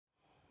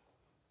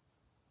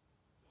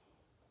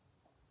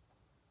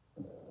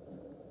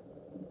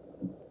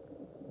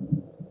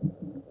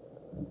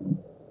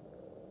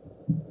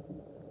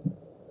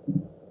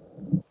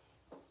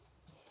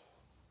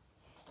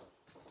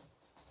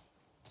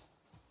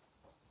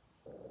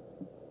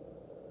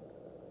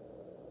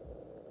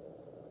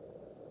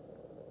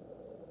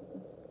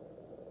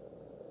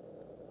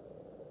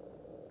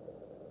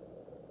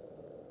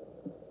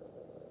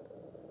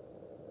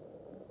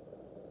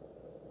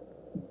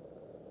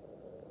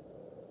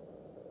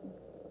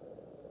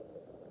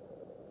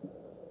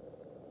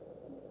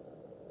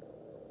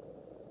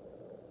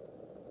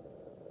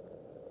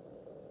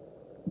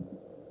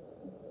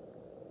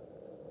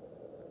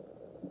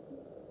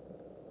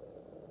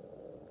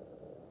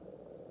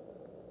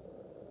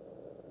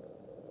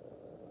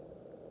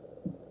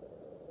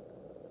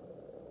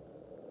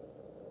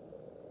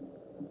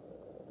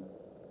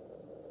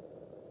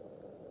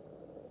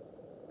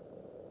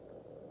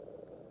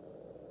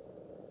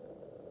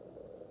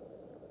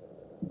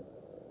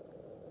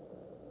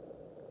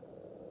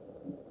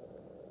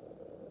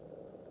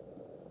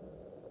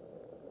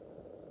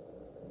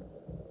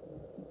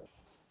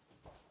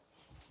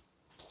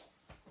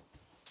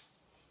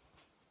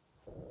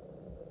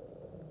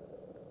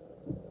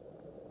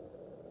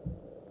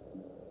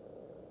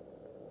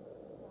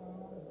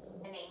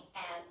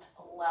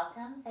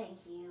welcome.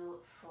 Thank you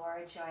for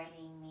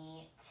joining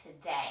me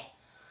today.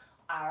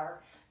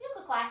 Our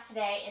yoga class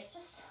today is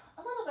just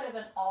a little bit of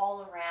an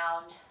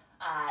all-around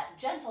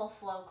gentle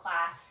flow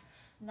class.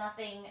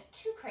 Nothing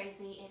too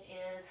crazy. It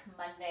is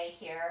Monday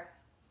here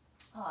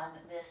on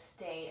this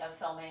day of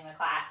filming the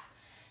class.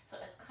 So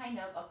it's kind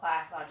of a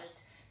class about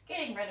just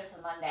getting rid of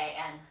the Monday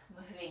and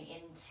moving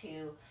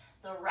into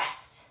the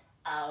rest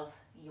of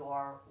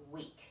your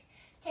week.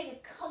 Take a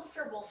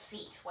comfortable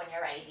seat when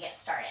you're ready to get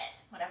started,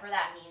 whatever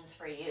that means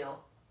for you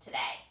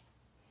today.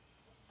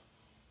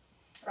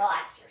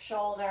 Relax your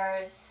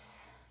shoulders,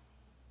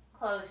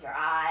 close your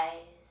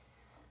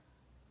eyes.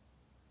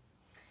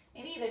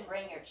 Maybe even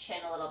bring your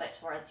chin a little bit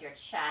towards your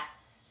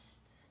chest.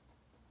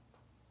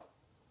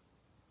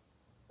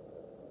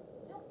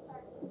 Just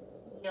start to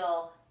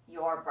feel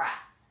your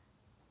breath.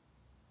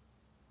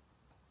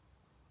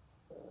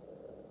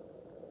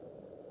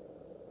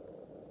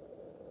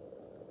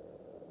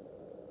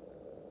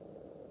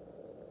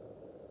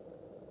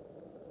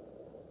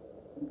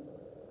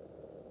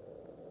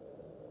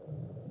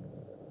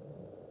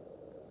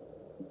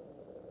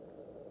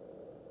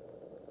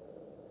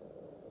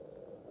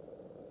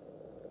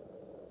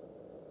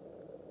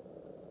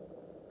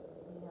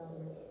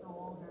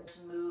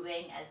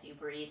 Moving as you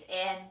breathe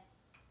in.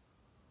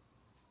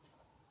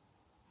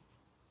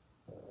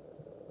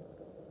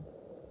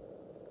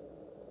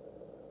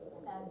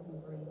 And as you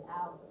breathe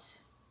out.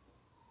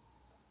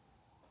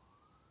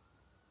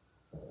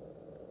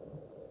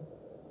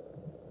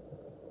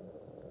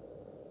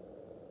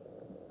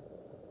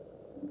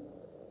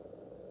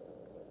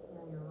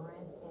 Feel your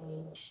rib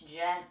cage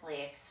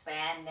gently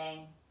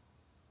expanding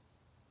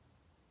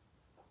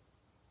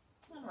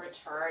and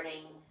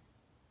returning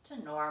to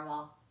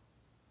normal.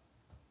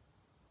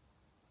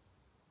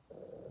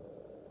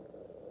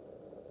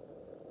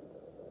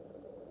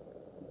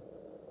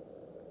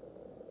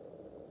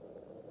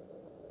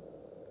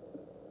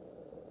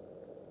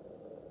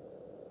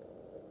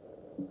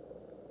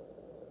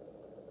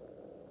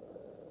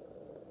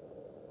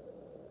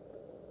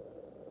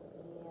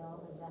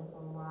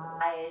 Gentle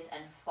rise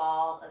and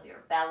fall of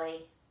your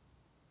belly.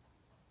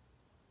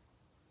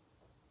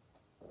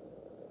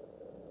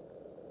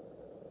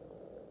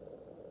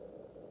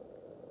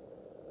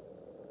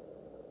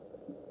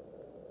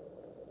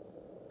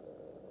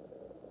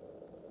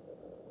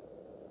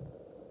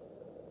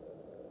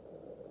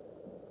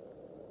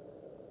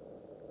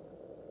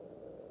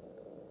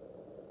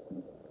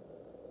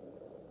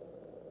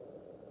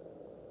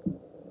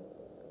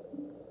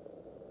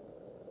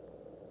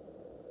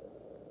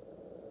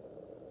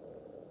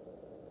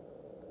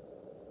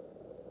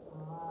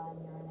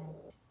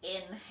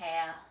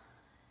 Inhale,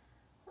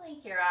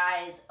 blink your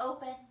eyes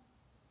open. On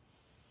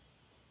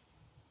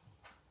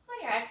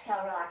your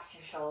exhale, relax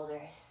your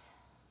shoulders.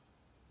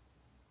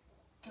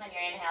 On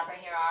your inhale,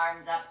 bring your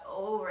arms up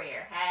over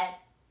your head.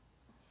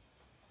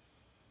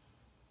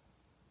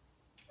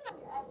 On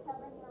your exhale,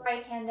 bring your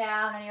right hand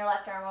down and your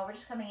left arm over,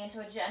 just coming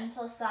into a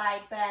gentle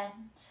side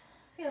bend.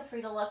 Feel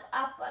free to look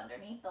up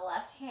underneath the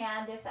left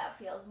hand if that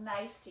feels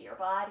nice to your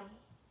body.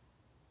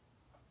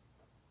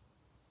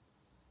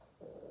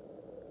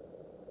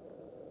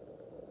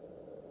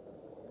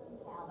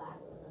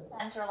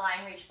 Center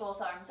line, reach both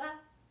arms up.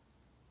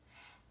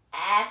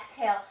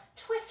 Exhale,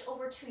 twist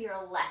over to your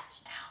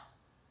left now.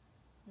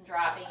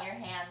 Dropping your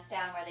hands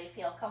down where they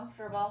feel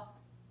comfortable.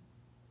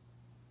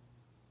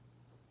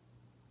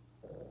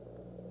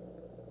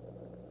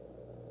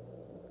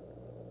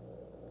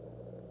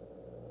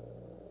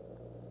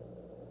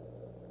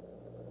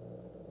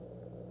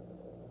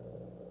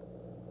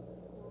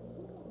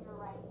 Leaving your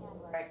right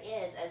hand where it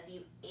is. As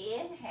you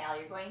inhale,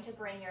 you're going to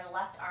bring your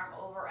left arm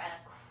over and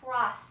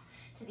across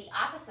to the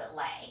opposite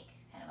leg,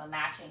 kind of a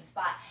matching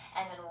spot,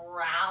 and then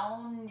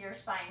round your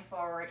spine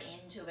forward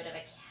into a bit of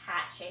a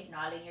cat shape,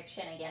 nodding your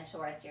chin again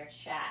towards your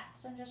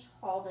chest, and just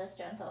hold this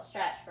gentle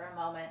stretch for a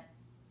moment.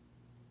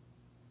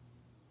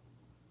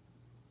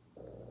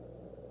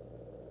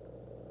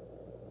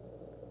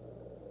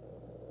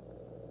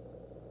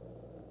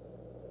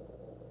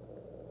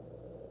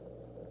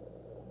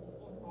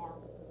 Inhale,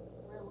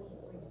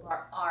 release, reach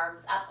your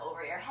arms up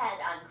over your head,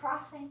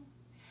 uncrossing.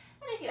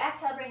 And as you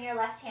exhale, bring your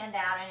left hand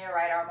down and your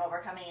right arm over,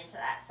 coming into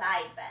that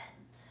side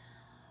bend.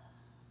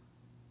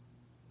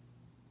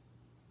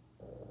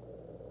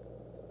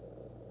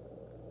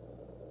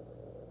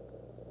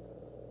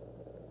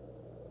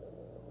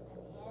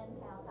 And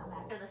inhale, come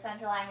back to the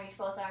center line, reach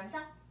both arms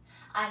up.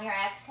 On your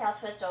exhale,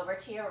 twist over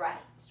to your right,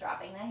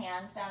 dropping the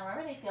hands down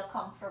wherever they feel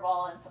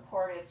comfortable and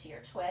supportive to your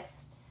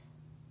twist.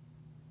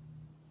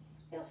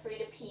 Feel free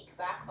to peek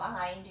back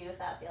behind you if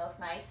that feels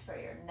nice for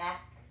your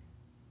neck.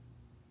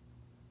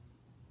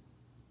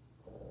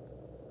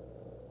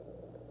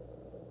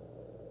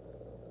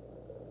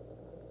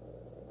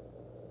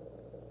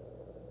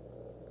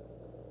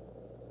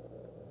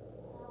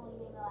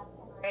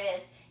 Where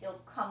it is,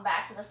 you'll come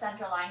back to the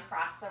center line,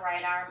 cross the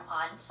right arm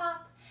on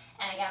top,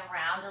 and again,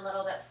 round a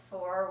little bit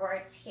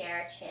forwards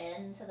here,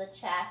 chin to the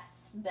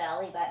chest,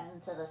 belly button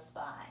to the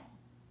spine.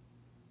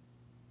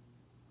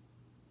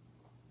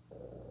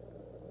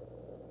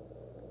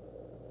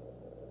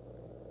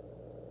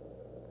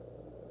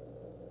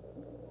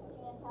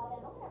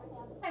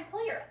 And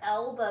pull your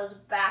elbows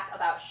back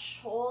about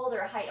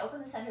shoulder height.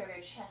 Open the center of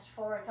your chest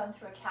forward. Come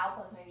through a cow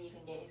pose. Maybe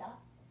even gaze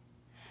up.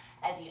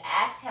 As you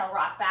exhale,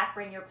 rock back.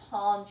 Bring your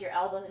palms, your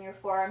elbows, and your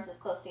forearms as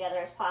close together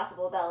as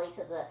possible. Belly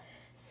to the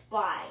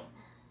spine.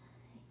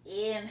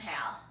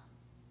 Inhale,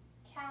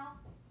 cow.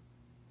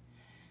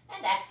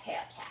 And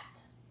exhale, cat.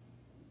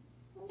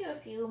 And do a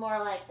few more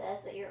like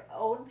this at your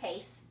own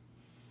pace.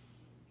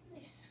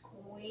 Really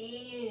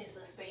squeeze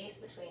the space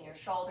between your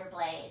shoulder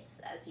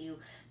blades as you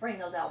bring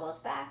those elbows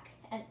back,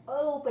 and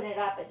open it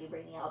up as you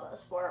bring the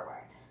elbows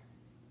forward.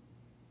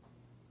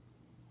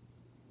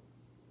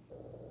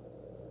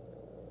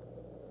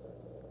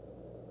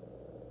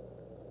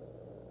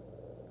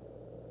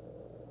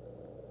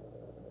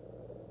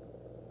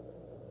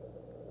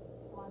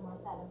 One more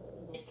set of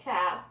seated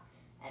cow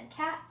and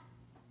cat.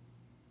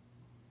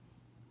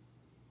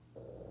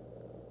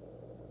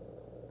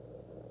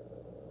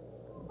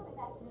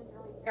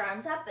 Your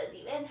arms up as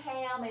you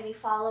inhale, maybe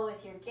follow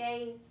with your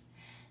gaze.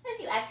 As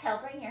you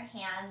exhale, bring your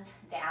hands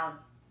down.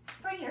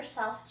 Bring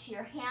yourself to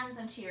your hands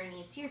and to your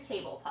knees, to your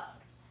table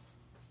pose.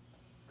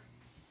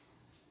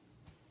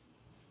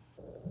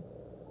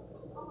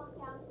 Almost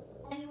down.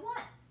 And you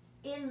want,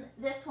 in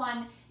this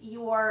one,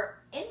 your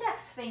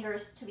index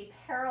fingers to be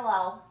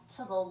parallel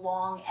to the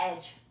long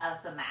edge of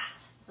the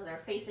mat. So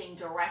they're facing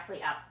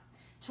directly up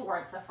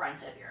towards the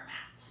front of your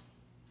mat.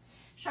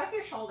 Shrug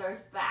your shoulders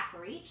back,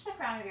 reach the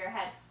crown of your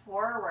head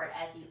forward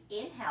as you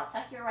inhale.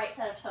 Tuck your right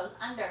set of toes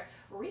under,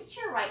 reach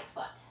your right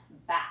foot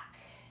back.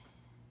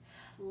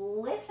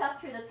 Lift up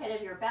through the pit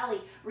of your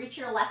belly, reach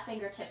your left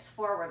fingertips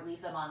forward,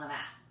 leave them on the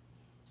mat.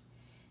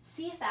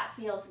 See if that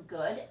feels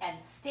good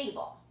and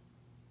stable.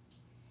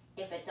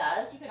 If it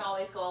does, you can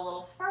always go a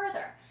little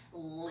further,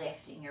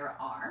 lifting your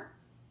arm.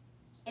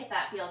 If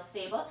that feels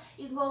stable,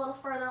 you can go a little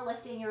further,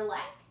 lifting your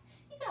leg.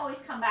 You can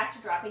always come back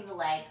to dropping the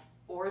leg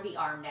or the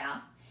arm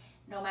down.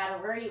 No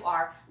matter where you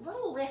are, a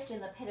little lift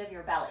in the pit of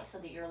your belly so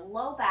that your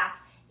low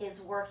back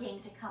is working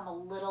to come a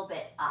little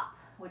bit up,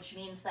 which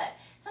means that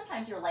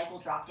sometimes your leg will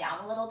drop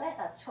down a little bit.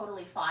 That's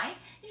totally fine.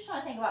 You just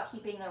want to think about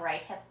keeping the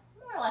right hip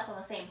more or less on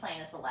the same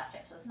plane as the left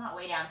hip. So it's not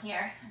way down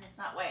here and it's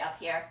not way up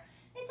here.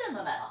 It's in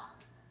the middle.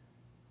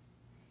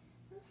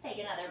 Let's take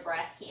another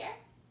breath here.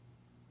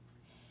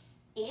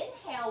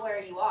 Inhale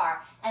where you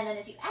are, and then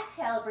as you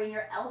exhale, bring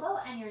your elbow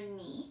and your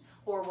knee,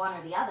 or one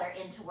or the other,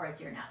 in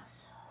towards your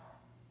nose.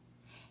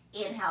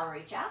 Inhale,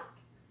 reach out.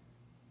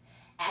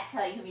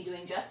 Exhale, you can be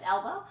doing just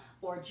elbow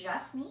or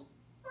just knee,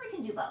 or you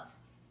can do both.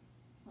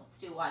 Let's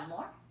do one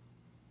more.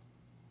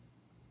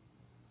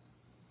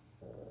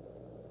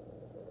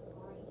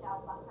 Reach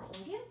out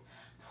behind you.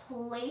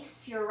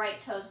 Place your right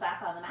toes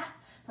back on the mat.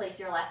 Place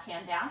your left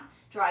hand down.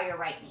 Draw your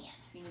right knee in.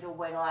 If you need to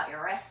wiggle out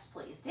your wrists,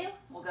 please do.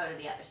 We'll go to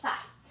the other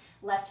side.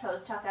 Left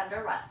toes tuck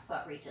under, left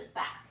foot reaches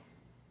back.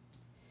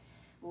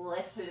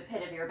 Lift through the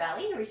pit of your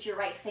belly. Reach your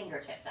right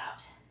fingertips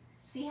out.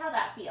 See how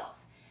that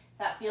feels. If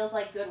that feels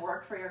like good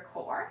work for your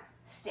core,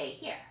 stay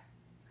here.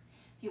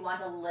 If you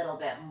want a little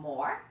bit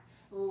more,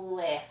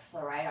 lift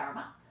the right arm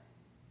up.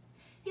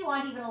 If you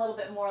want even a little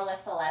bit more,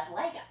 lift the left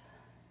leg up.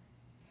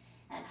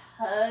 And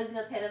hug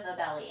the pit of the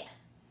belly in.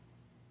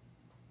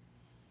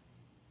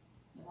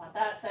 You want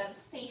that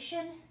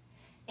sensation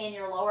in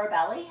your lower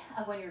belly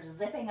of when you're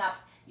zipping up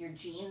your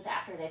jeans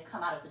after they've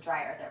come out of the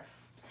dryer. They're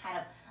kind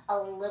of a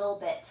little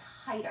bit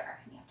tighter.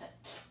 You have to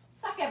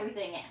suck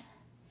everything in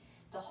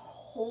to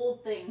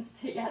hold things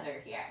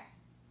together here.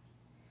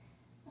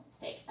 Let's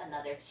take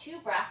another 2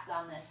 breaths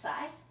on this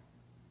side.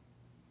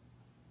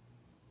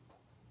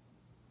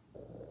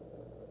 And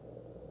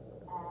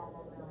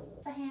then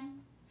release the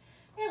hand,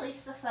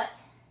 release the foot,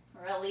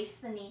 release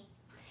the knee.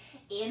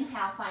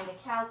 Inhale, find a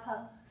cow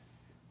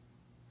pose.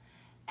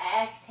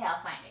 Exhale,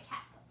 find a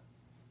cat pose.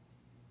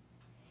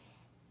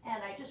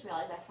 And I just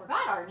realized I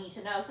forgot our knee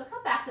to nose, so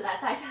come back to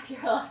that side, tuck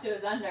your left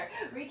toes under,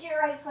 reach your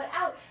right foot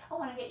out. I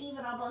want to get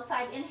even on both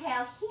sides.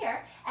 Inhale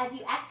here. As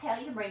you exhale,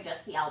 you can bring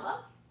just the elbow,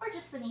 or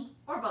just the knee,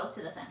 or both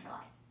to the center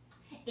line.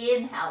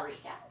 Inhale,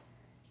 reach out.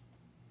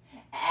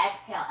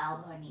 Exhale,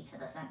 elbow and knee to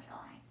the center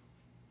line.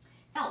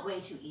 Felt way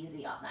too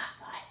easy on that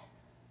side.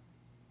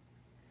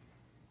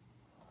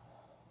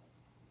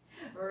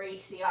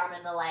 Reach the arm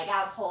and the leg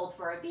out, hold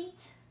for a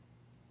beat.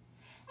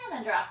 And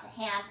then drop the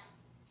hand,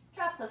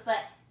 drop the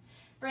foot,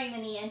 bring the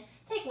knee in,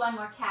 take one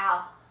more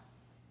cow,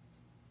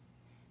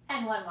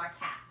 and one more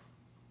cat.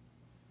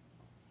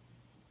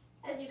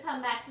 As you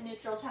come back to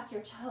neutral, tuck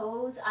your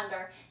toes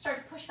under, start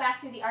to push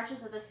back through the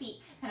arches of the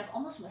feet, kind of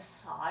almost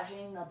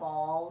massaging the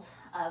balls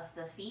of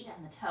the feet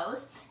and the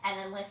toes, and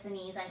then lift the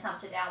knees and come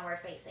to downward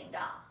facing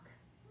dog.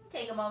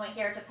 Take a moment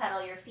here to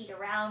pedal your feet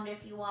around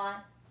if you want.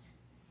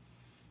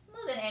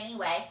 Move in any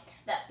way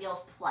that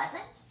feels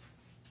pleasant.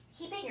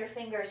 Keeping your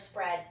fingers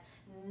spread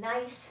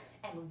nice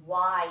and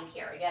wide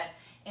here. Again,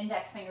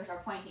 index fingers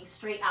are pointing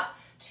straight up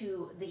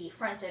to the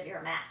front of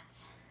your mat.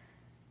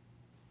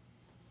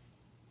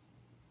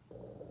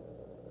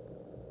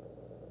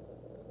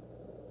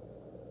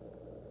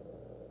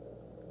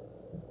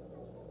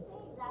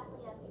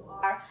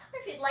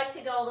 If you'd like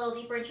to go a little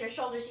deeper into your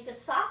shoulders, you could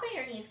soften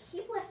your knees,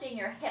 keep lifting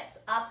your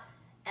hips up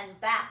and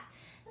back,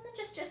 and then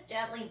just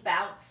gently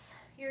bounce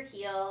your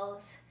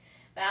heels,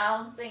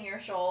 bouncing your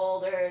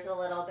shoulders a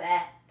little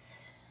bit.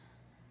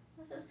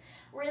 This is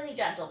really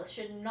gentle. This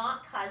should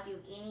not cause you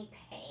any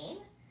pain.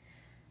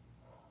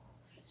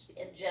 It should just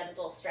be a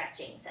gentle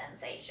stretching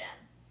sensation.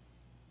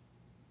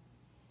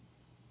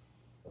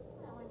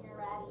 Now when you're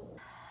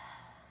ready,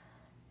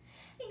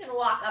 you can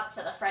walk up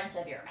to the front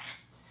of your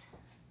mat.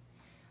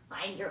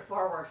 Find your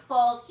forward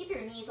fold. Keep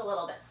your knees a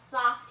little bit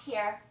soft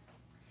here.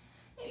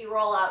 Maybe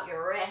roll out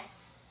your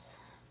wrists.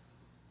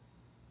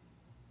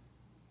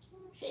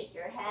 Shake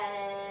your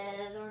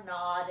head or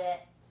nod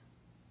it.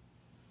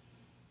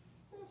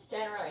 Just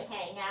generally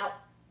hang out.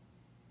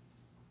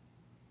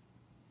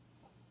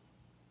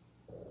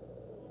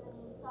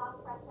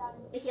 Soft, press down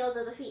into the heels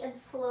of the feet and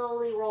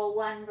slowly roll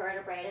one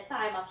vertebrae at a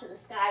time up to the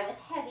sky with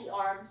heavy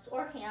arms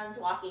or hands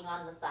walking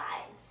on the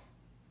thighs.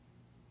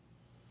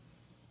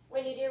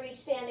 When you do reach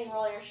standing,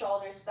 roll your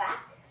shoulders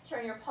back.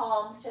 Turn your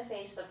palms to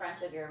face the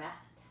front of your mat.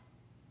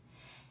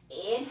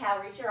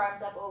 Inhale, reach your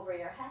arms up over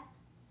your head.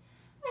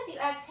 As you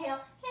exhale,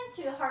 hands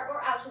to the heart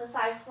or out to the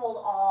side, fold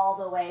all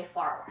the way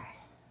forward.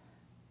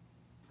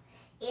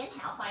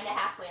 Inhale, find a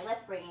halfway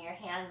lift, bringing your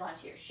hands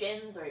onto your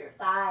shins or your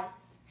thighs.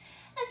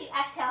 As you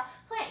exhale,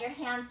 plant your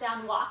hands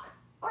down, walk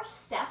or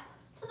step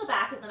to the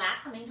back of the mat,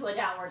 coming to a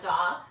downward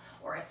dog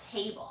or a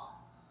table.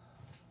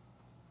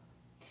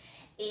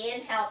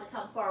 Inhale to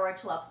come forward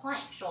to a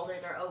plank.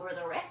 Shoulders are over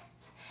the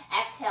wrists.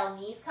 Exhale,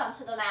 knees come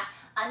to the mat.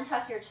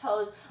 Untuck your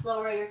toes.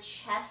 Lower your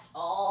chest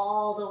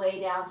all the way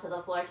down to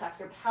the floor. Tuck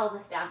your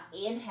pelvis down.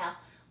 Inhale,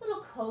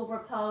 little cobra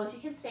pose. You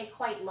can stay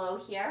quite low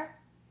here.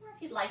 Or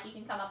if you'd like, you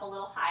can come up a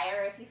little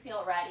higher if you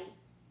feel ready.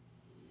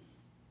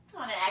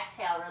 On an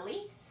exhale,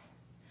 release.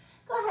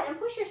 Go ahead and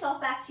push yourself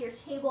back to your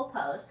table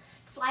pose,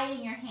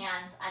 sliding your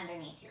hands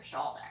underneath your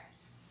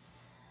shoulders.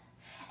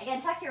 Again,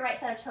 tuck your right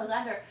set of toes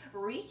under,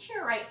 reach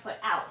your right foot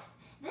out.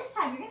 This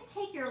time, you're going to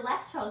take your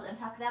left toes and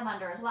tuck them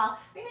under as well.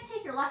 You're going to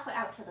take your left foot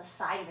out to the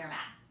side of your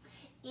mat.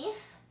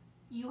 If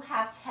you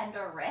have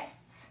tender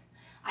wrists,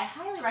 I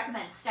highly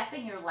recommend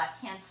stepping your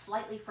left hand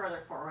slightly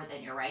further forward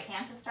than your right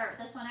hand to start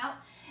this one out.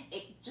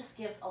 It just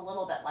gives a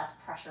little bit less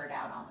pressure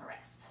down on the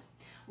wrists.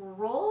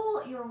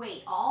 Roll your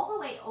weight all the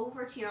way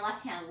over to your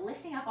left hand,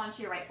 lifting up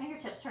onto your right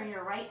fingertips. Turn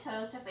your right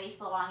toes to face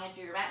the long edge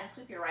of your mat and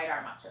sweep your right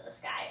arm up to the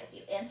sky as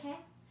you inhale.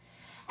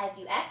 As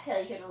you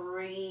exhale, you can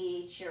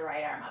reach your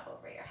right arm up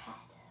over your head.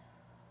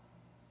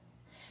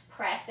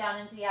 Press down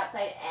into the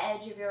outside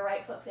edge of your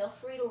right foot. Feel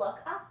free to look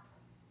up.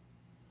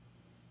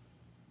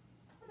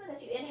 And then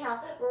as you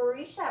inhale,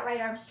 reach that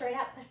right arm straight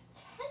up.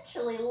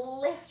 Potentially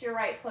lift your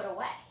right foot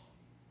away.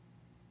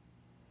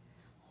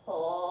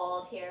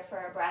 Hold here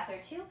for a breath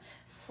or two.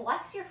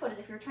 Flex your foot as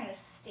if you're trying to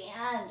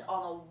stand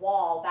on a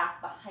wall back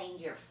behind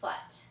your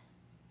foot.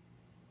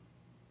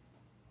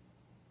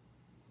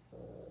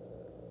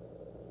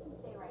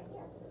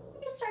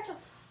 Start to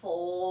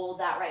fold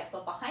that right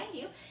foot behind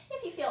you.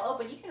 If you feel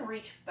open, you can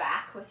reach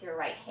back with your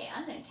right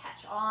hand and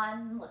catch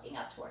on, looking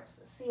up towards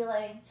the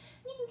ceiling.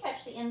 You can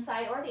catch the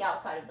inside or the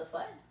outside of the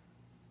foot.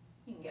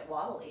 You can get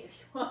wobbly if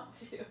you want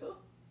to.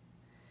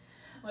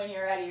 When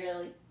you're ready,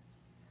 release.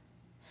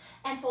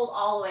 And fold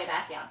all the way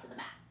back down to the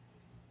mat.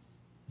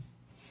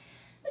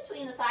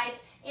 Between the sides,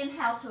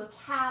 inhale to a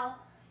cow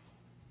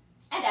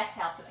and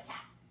exhale to a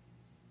cat.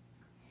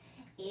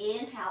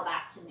 Inhale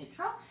back to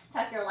neutral.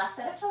 Tuck your left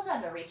set of toes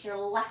under. Reach your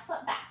left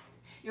foot back.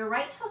 Your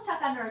right toes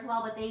tuck under as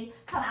well, but they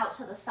come out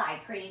to the side,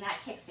 creating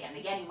that kickstand.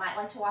 Again, you might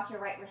like to walk your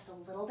right wrist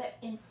a little bit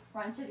in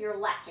front of your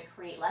left to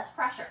create less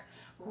pressure.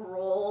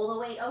 Roll the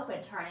weight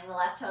open, turning the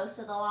left toes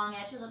to the long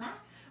edge of the mat.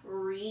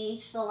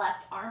 Reach the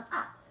left arm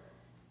up.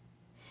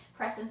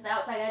 Press into the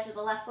outside edge of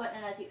the left foot,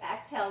 and as you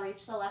exhale,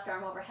 reach the left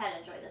arm overhead.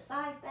 Enjoy the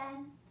side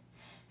bend.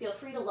 Feel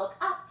free to look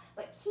up,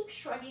 but keep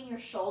shrugging your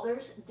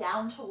shoulders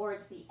down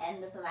towards the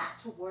end of the mat,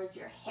 towards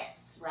your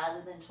hips,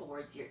 rather than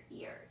towards your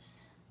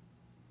ears.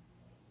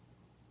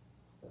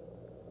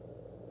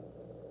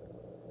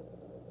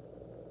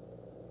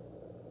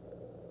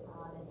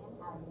 On an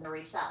inhale, you're going to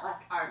reach that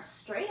left arm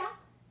straight up,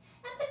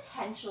 and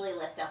potentially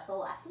lift up the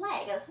left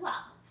leg as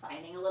well.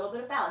 Finding a little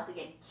bit of balance.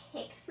 Again,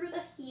 kick through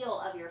the heel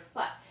of your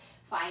foot.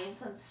 Find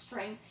some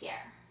strength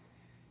here.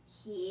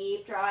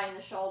 Keep drawing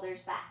the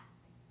shoulders back.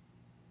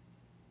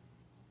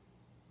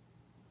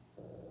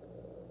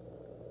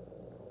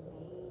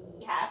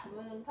 Half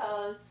moon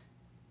pose.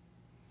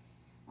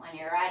 When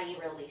you're ready,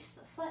 release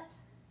the foot,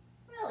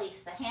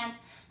 release the hand,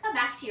 come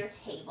back to your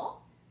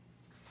table.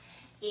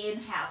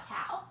 Inhale,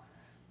 cow.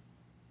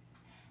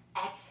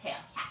 Exhale,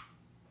 cat.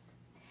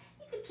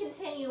 You could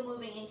continue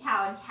moving in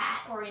cow and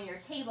cat or in your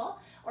table,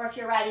 or if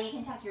you're ready, you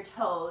can tuck your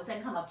toes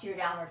and come up to your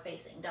downward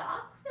facing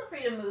dog. Feel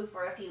free to move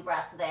for a few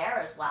breaths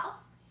there as well.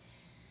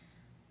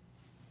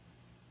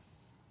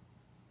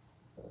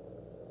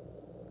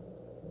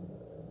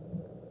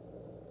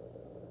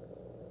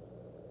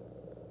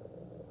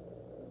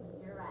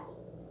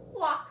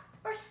 Walk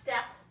or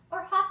step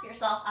or hop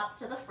yourself up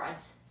to the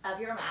front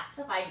of your mat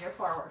to find your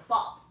forward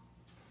fold.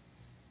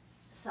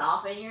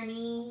 Soften your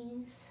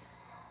knees.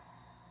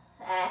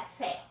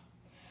 Exhale.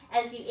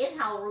 As you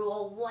inhale,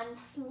 roll one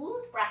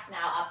smooth breath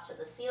now up to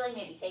the ceiling,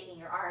 maybe taking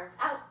your arms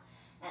out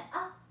and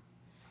up.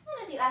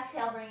 And as you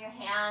exhale, bring your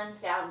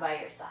hands down by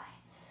your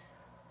sides.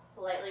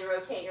 Lightly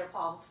rotate your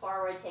palms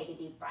forward, take a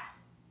deep breath.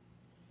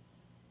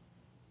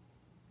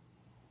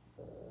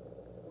 As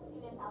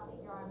you inhale,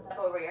 take your arms up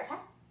over your head.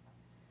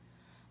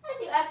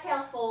 As you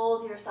exhale,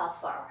 fold yourself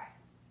forward.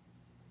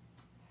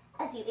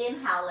 As you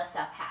inhale, lift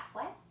up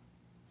halfway.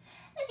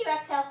 As you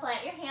exhale,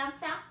 plant your hands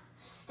down,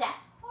 step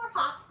or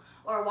hop,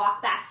 or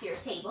walk back to your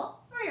table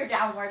or your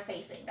downward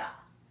facing dog.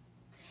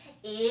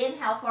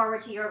 Inhale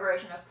forward to your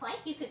version of plank.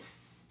 You could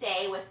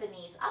stay with the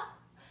knees up,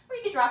 or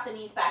you could drop the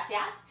knees back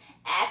down.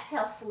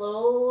 Exhale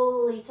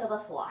slowly to the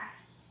floor.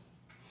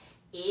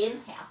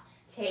 Inhale,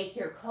 take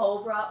your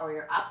cobra or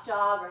your up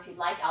dog, or if you'd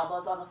like,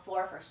 elbows on the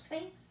floor for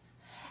sphinx.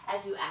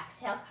 As you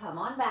exhale, come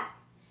on back.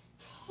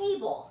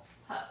 Table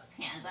pose,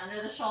 hands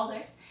under the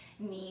shoulders,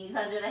 knees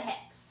under the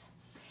hips.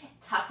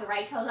 Tuck the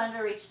right toes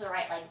under, reach the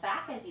right leg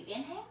back as you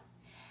inhale,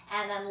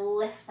 and then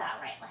lift that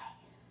right leg.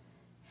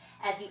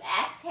 As you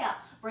exhale,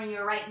 bring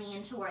your right knee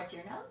in towards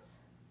your nose.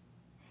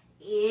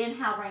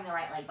 Inhale, bring the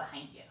right leg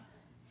behind you.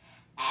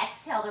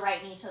 Exhale, the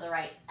right knee to the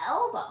right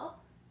elbow.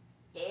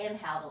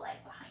 Inhale, the leg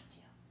behind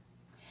you.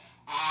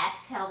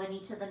 Exhale, the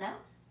knee to the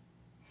nose.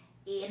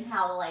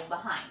 Inhale, the leg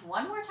behind.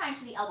 One more time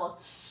to the elbow.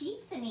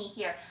 Keep the knee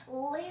here.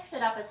 Lift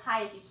it up as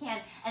high as you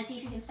can and see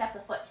if you can step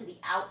the foot to the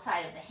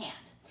outside of the hand.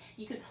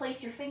 You could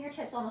place your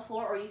fingertips on the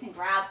floor, or you can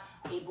grab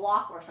a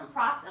block or some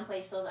props and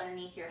place those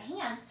underneath your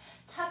hands.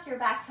 Tuck your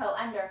back toe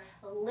under.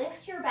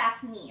 Lift your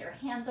back knee. Your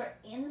hands are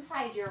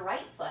inside your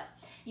right foot.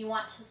 You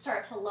want to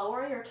start to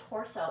lower your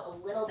torso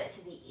a little bit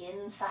to the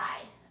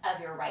inside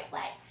of your right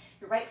leg.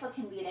 Your right foot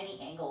can be at any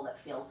angle that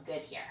feels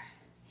good here.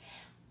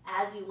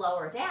 As you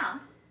lower down,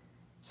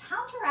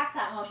 counteract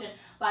that motion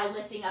by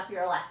lifting up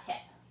your left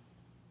hip.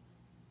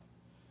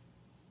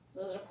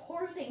 So those are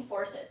opposing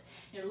forces.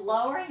 You're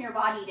lowering your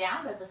body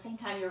down, but at the same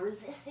time, you're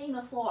resisting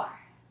the floor.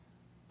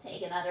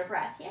 Take another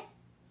breath here.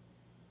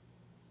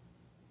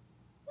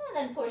 And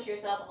then push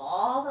yourself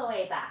all the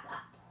way back up.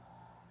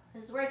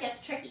 This is where it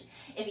gets tricky.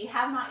 If you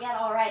have not yet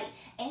already,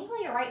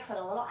 angle your right foot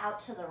a little out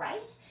to the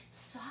right,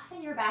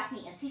 soften your back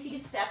knee, and see if you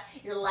can step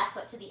your left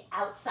foot to the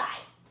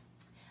outside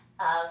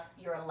of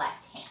your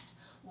left hand.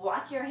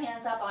 Walk your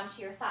hands up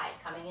onto your thighs,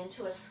 coming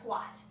into a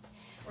squat.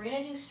 We're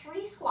going to do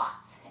 3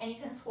 squats, and you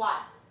can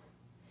squat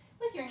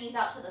with your knees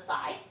out to the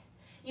side.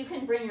 You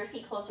can bring your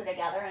feet closer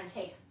together and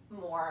take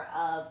more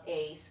of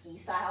a ski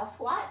style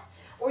squat,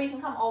 or you can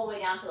come all the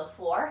way down to the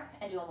floor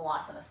and do a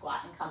malasana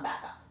squat and come back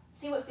up.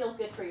 See what feels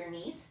good for your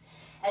knees.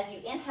 As you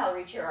inhale,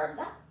 reach your arms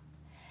up.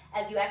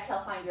 As you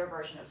exhale, find your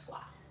version of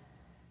squat.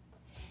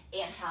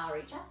 Inhale,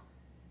 reach up.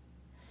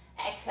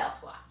 Exhale,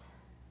 squat.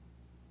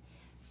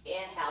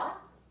 Inhale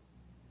up.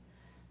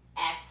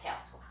 Exhale,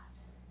 squat.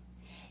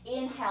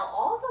 Inhale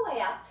all the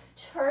way up.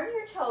 Turn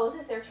your toes,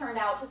 if they're turned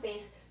out, to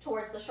face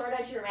towards the short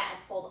edge of your mat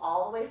and fold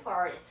all the way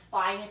forward. It's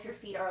fine if your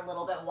feet are a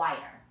little bit wider.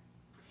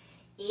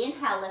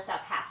 Inhale, lift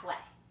up halfway.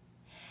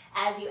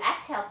 As you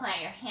exhale,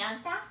 plant your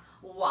hands down,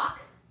 walk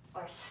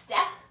or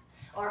step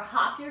or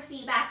hop your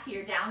feet back to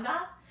your down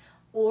dog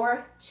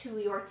or to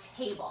your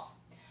table.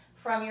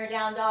 From your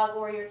down dog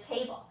or your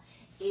table,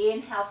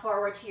 inhale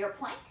forward to your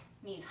plank,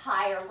 knees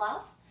high or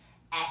low.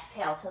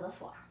 Exhale to the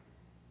floor.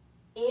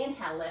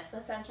 Inhale, lift the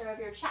center of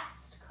your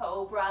chest,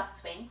 cobra,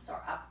 sphinx, or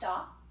up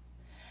dog.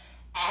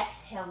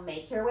 Exhale,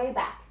 make your way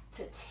back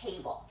to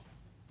table.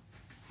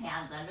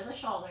 Hands under the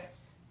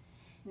shoulders,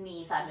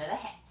 knees under the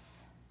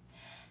hips.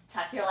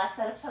 Tuck your left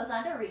set of toes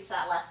under, reach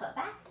that left foot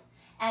back,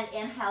 and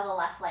inhale the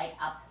left leg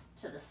up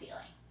to the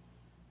ceiling.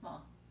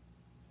 Well,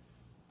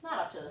 not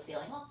up to the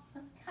ceiling, well,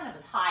 it's kind of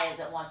as high as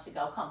it wants to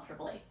go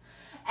comfortably.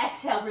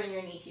 Exhale, bring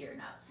your knee to your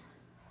nose.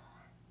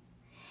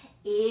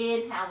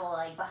 Inhale the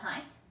leg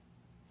behind.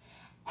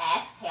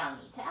 Exhale,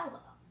 knee to elbow.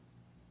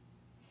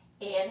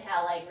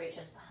 Inhale, leg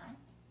reaches behind.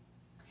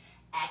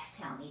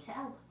 Exhale, knee to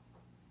elbow.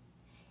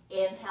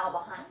 Inhale,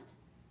 behind.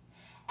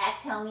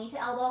 Exhale, knee to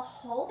elbow.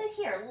 Hold it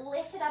here.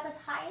 Lift it up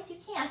as high as you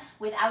can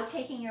without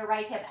taking your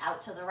right hip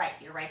out to the right.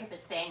 So your right hip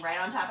is staying right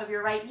on top of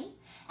your right knee.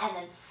 And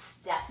then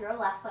step your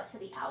left foot to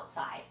the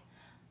outside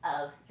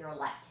of your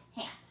left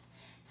hand.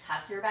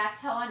 Tuck your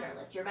back toe under.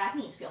 Lift your back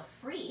knees. Feel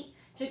free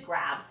to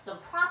grab some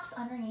props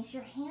underneath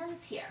your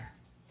hands here.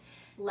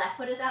 Left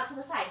foot is out to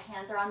the side.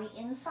 Hands are on the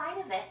inside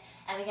of it.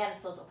 And again,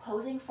 it's those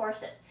opposing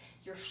forces.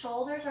 Your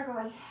shoulders are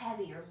going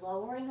heavy. You're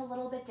lowering a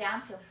little bit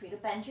down. Feel free to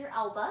bend your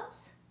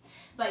elbows.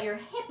 But your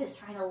hip is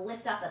trying to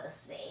lift up at the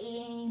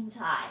same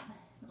time.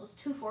 Those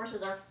two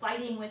forces are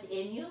fighting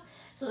within you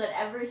so that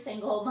every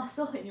single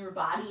muscle in your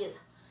body is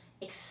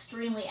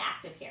extremely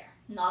active here.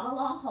 Not a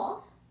long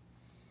hold.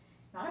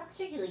 Not a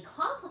particularly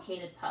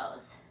complicated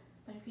pose.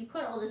 But if you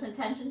put all this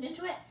intention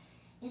into it,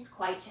 it's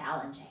quite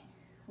challenging.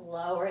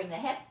 Lowering the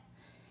hip.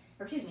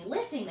 Or excuse me,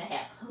 lifting the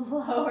hip,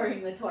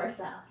 lowering the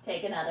torso.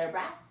 Take another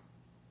breath.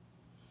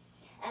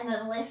 And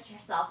then lift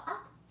yourself up.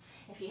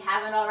 If you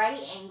haven't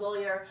already, angle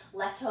your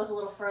left toes a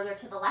little further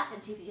to the left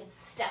and see if you can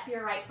step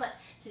your right foot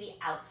to the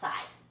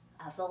outside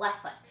of the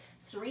left foot.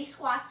 3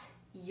 squats,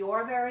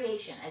 your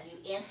variation. As you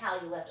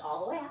inhale, you lift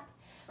all the way up.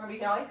 Remember, you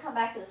can always come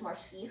back to this more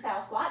ski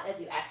style squat. As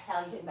you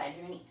exhale, you can bend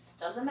your knees.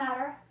 Doesn't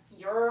matter,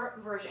 your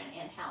version.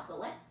 Inhale to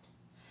lift,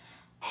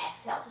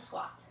 exhale to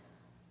squat.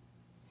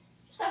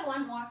 Just have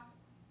one more.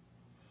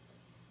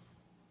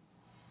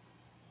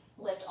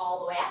 Lift all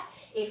the way up.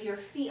 If your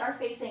feet are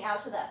facing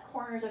out to the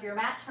corners of your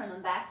mat, turn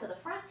them back to the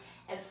front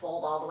and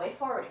fold all the way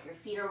forward. If your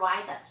feet are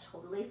wide, that's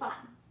totally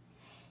fine.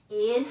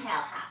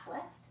 Inhale, half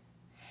lift.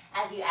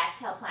 As you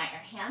exhale, plant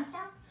your hands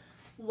down.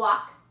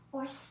 Walk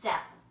or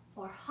step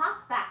or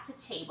hop back to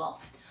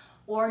table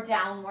or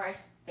downward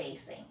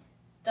facing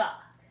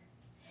dog.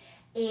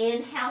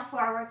 Inhale,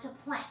 forward to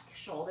plank.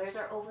 Shoulders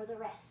are over the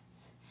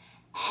wrists.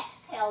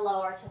 Exhale,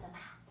 lower to the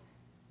mat.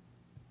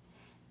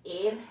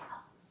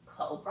 Inhale,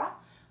 cobra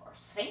or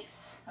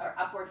sphinx or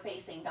upward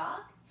facing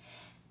dog.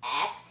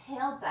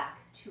 Exhale, back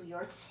to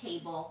your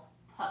table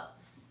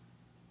pose.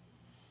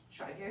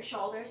 Shrug your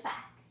shoulders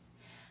back.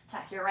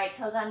 Tuck your right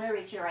toes under,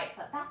 reach your right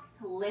foot back.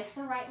 Lift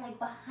the right leg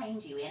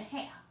behind you.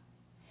 Inhale.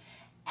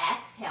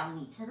 Exhale,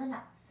 knee to the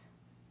nose.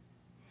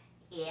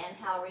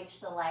 Inhale,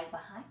 reach the leg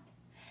behind.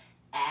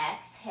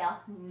 Exhale,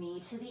 knee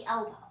to the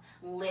elbow.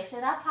 Lift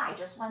it up high,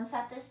 just one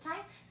set this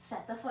time.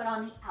 Set the foot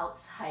on the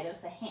outside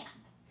of the hand.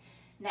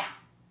 Now,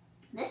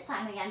 this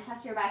time again,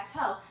 tuck your back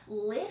toe,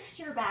 lift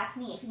your back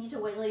knee. If you need to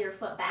wiggle your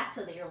foot back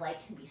so that your leg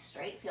can be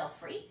straight, feel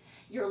free.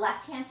 Your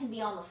left hand can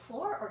be on the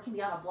floor or can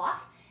be on a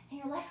block, and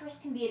your left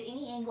wrist can be at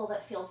any angle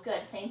that feels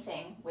good. Same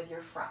thing with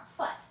your front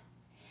foot.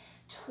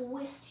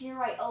 Twist to your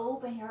right,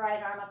 open your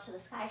right arm up to the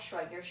sky,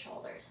 shrug your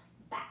shoulders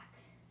back.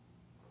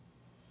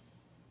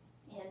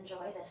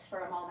 Enjoy this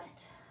for a moment.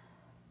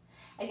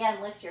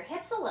 Again, lift your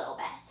hips a little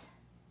bit,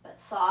 but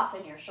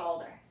soften your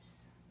shoulders.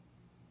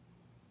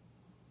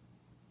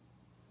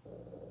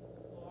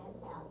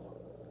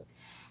 Inhale.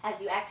 As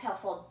you exhale,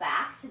 fold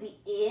back to the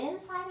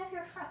inside of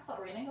your front foot.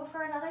 We're going to go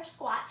for another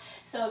squat.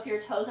 So if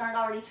your toes aren't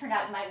already turned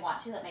out, you might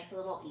want to. That makes it a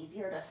little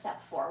easier to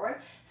step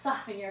forward.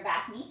 Soften your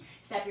back knee.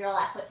 Step your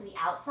left foot to the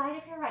outside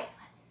of your right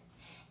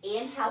foot.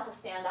 Inhale to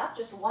stand up.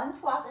 Just one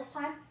squat this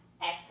time.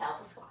 Exhale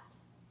to squat.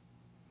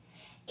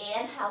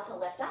 Inhale to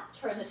lift up.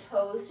 Turn the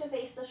toes to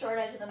face the short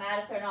edge of the mat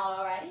if they're not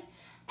already.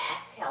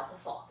 Exhale to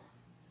fold.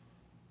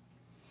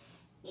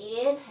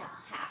 Inhale,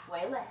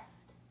 halfway lift.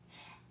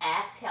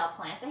 Exhale,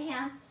 plant the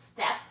hands,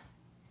 step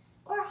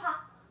or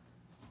hop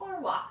or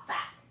walk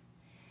back.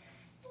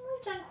 And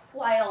we've done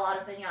quite a lot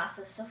of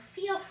vinyasas, so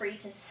feel free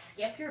to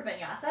skip your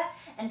vinyasa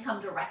and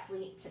come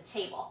directly to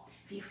table.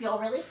 If you feel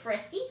really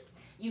frisky,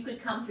 you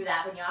could come through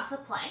that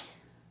vinyasa plank,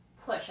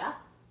 push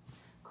up,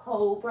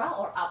 cobra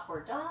or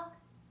upward dog,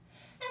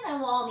 and then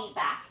we'll all meet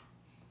back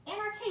in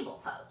our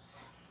table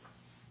pose.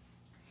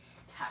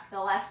 Tuck the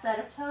left set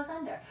of toes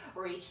under,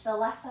 reach the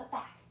left foot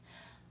back.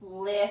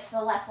 Lift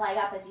the left leg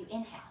up as you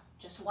inhale.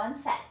 Just one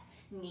set.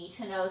 Knee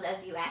to nose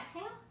as you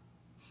exhale.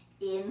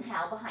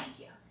 Inhale behind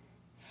you.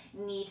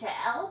 Knee to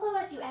elbow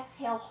as you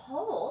exhale.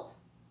 Hold.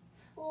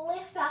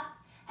 Lift up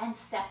and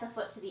step the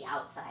foot to the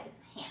outside of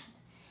the hand.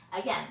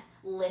 Again,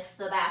 lift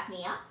the back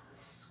knee up.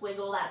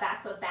 Squiggle that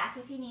back foot back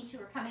if you need to.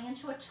 We're coming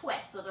into a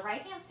twist. So the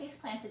right hand stays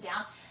planted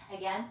down.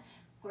 Again,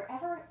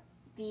 wherever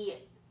the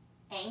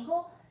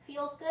angle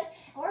feels good,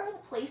 and wherever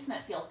the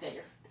placement feels good.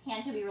 Your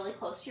hand can be really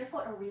close to your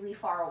foot or really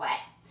far away.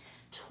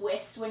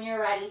 Twist when you're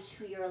ready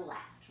to your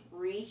left,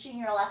 reaching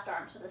your left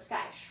arm to the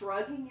sky,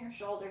 shrugging your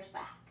shoulders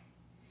back.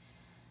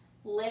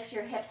 Lift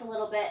your hips a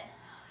little bit,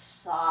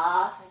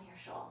 soften your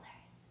shoulders.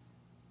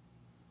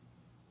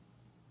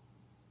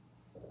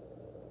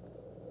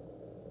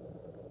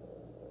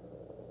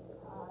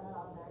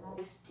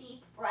 Nice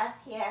deep breath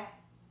here.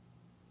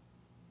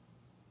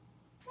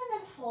 And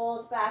then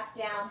fold back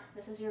down.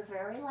 This is your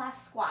very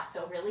last squat,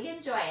 so really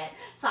enjoy it.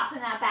 Soften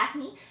that back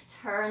knee,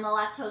 turn the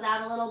left toes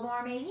out a little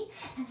more maybe,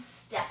 and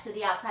step to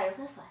the outside of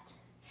the foot.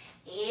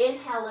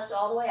 Inhale, lift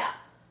all the way up.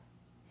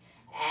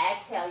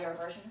 Exhale, your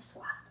version of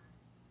squat.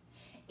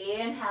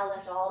 Inhale,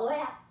 lift all the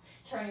way up.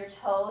 Turn your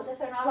toes, if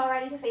they're not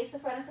already, to face the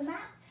front of the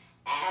mat.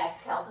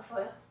 Exhale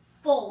to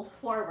fold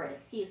forward,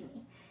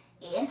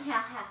 Inhale,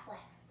 half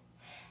lift.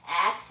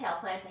 Exhale,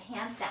 plant the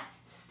hands down.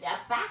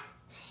 Step back,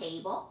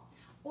 table,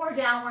 or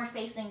downward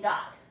facing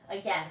dog.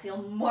 Again,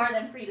 feel more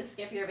than free to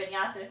skip your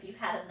vinyasa if you've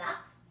had enough.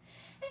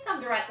 And come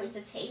directly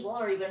to table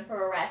or even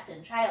for a rest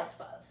in child's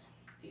pose.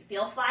 If you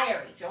feel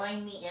fiery,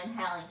 join me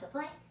inhaling to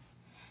plank,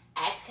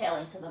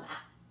 exhaling to the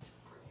mat.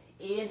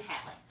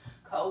 Inhaling,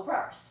 cobra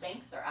or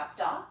sphinx or up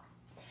dog.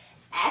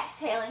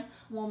 Exhaling,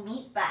 we'll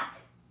meet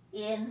back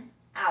in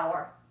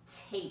our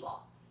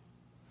table.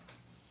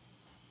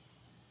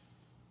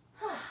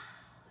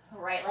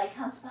 Right leg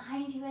comes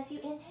behind you as you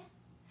inhale.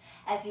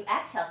 As you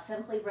exhale,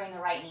 simply bring the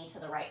right knee to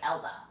the right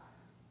elbow.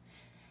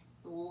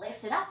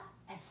 Lift it up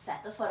and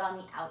set the foot on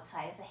the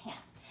outside of the hand.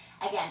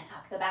 Again,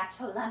 tuck the back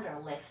toes under,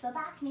 lift the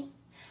back knee.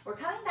 We're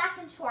coming back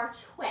into our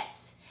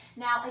twist.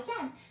 Now,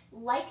 again,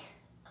 like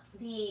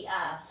the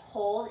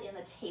hold in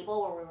the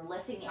table where we were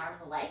lifting the arm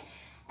and the leg,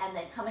 and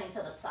then coming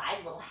to the side,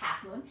 a little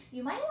half moon,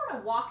 you might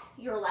want to walk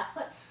your left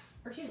foot,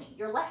 or excuse me,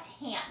 your left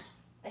hand,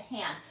 the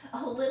hand,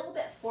 a little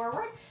bit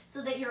forward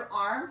so that your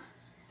arm,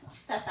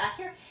 step back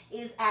here,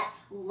 is at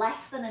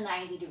less than a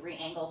 90-degree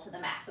angle to the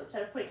mat. So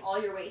instead of putting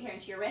all your weight here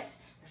into your wrist,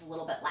 there's a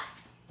little bit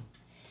less.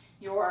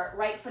 Your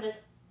right foot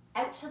is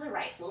out to the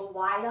right, a little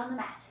wide on the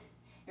mat.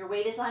 Your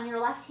weight is on your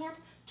left hand,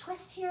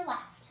 twist to your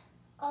left,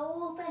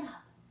 open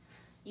up.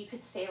 You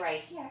could stay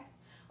right here,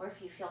 or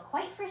if you feel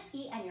quite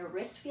frisky and your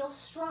wrist feels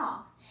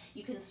strong,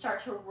 you can start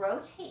to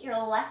rotate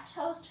your left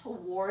toes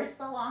towards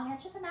the long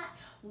edge of the mat,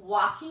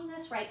 walking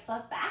this right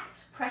foot back,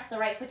 press the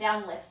right foot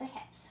down, lift the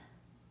hips.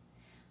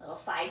 Little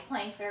side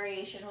plank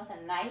variation with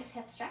a nice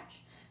hip stretch.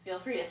 Feel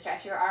free to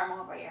stretch your arm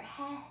over your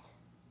head,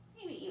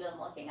 maybe even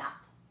looking up.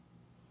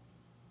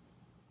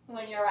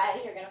 When you're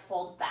ready, you're going to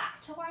fold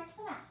back towards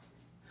the mat.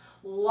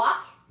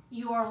 Walk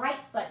your right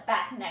foot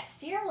back next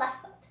to your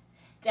left foot,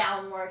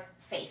 downward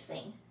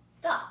facing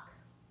dog.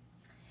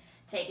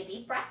 Take a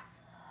deep breath,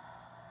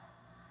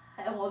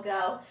 and we'll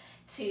go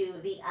to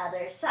the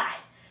other side.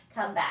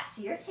 Come back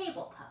to your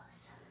table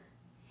pose.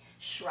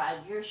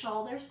 Shrug your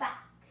shoulders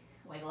back.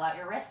 Wiggle out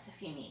your wrists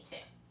if you need to.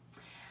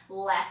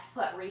 Left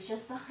foot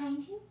reaches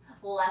behind you.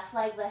 Left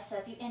leg lifts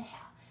as you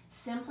inhale.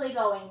 Simply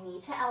going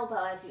knee to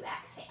elbow as you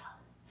exhale.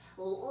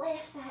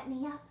 Lift that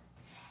knee up,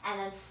 and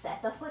then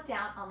set the foot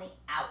down on the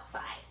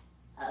outside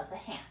of the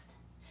hand.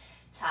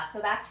 Tuck the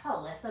back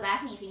toe, lift the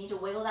back knee. If you need to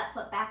wiggle that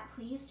foot back,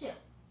 please do.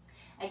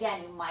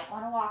 Again, you might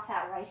want to walk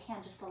that right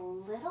hand just a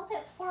little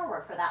bit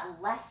forward for that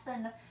less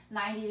than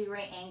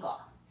 90-degree angle.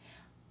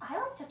 I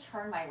like to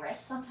turn my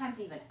wrists, sometimes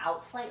even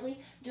out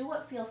slightly. Do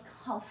what feels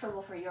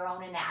comfortable for your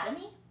own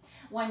anatomy.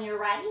 When you're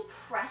ready,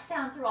 press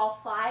down through all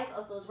 5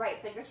 of those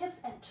right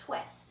fingertips and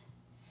twist.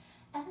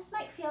 And this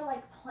might feel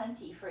like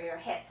plenty for your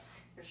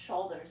hips, your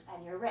shoulders,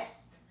 and your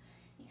wrists.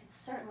 You can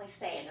certainly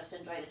stay and just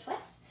enjoy the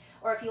twist.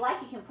 Or if you like,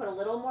 you can put a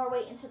little more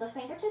weight into the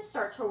fingertips,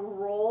 start to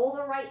roll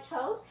the right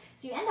toes.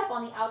 So you end up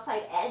on the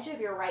outside edge of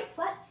your right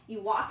foot.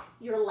 You walk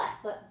your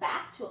left foot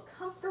back to a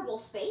comfortable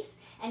space,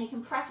 and you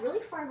can press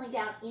really firmly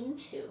down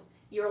into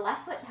your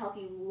left foot to help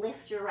you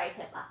lift your right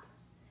hip up.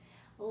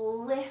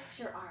 Lift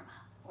your arm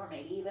up, or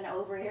maybe even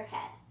over your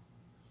head.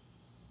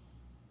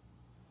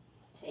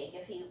 Take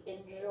a few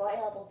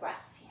enjoyable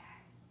breaths here.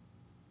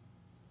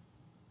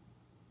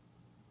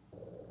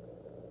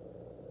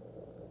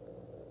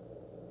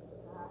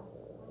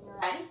 When you're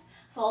ready,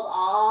 fold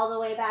all the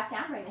way back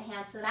down, bring the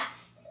hands to the mat.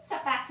 You can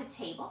step back to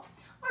table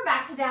or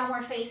back to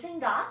downward facing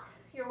dog.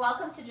 You're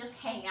welcome to just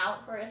hang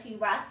out for a few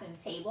breaths in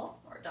table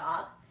or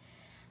dog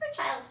or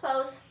child's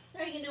pose.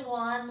 Or you can do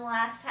one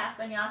last half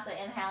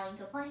vinyasa, inhaling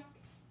to plank,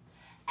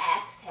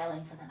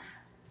 exhaling to the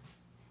mat.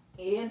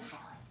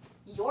 Inhaling.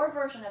 Your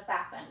version of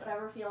back bend,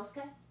 whatever feels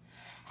good.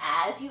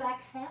 As you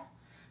exhale,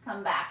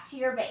 come back to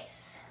your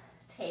base.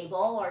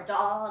 Table or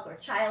dog or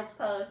child's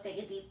pose. Take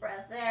a deep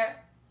breath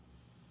there.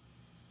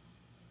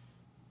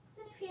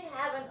 And if you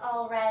haven't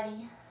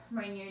already,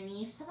 bring your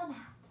knees to the mat.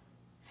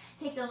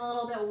 Take them a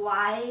little bit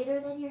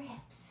wider than your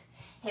hips.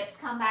 Hips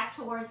come back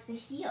towards the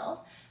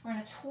heels. We're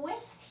going to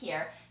twist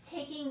here,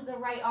 taking the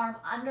right arm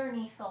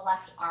underneath the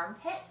left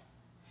armpit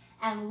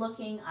and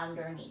looking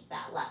underneath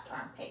that left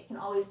armpit. You can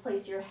always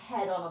place your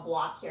head on a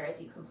block here as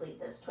you complete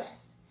this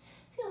twist.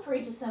 Feel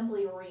free to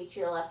simply reach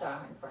your left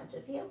arm in front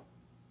of you,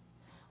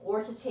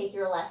 or to take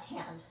your left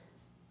hand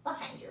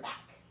behind your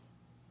back.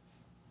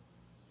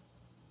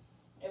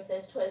 If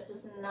this twist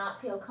does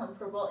not feel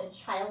comfortable in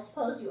child's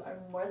pose, you are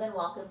more than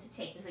welcome to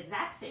take this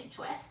exact same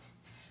twist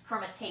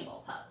from a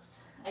table pose.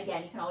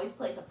 Again, you can always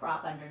place a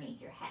prop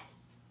underneath your head.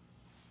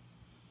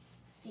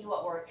 See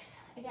what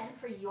works, again,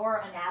 for your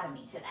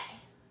anatomy today.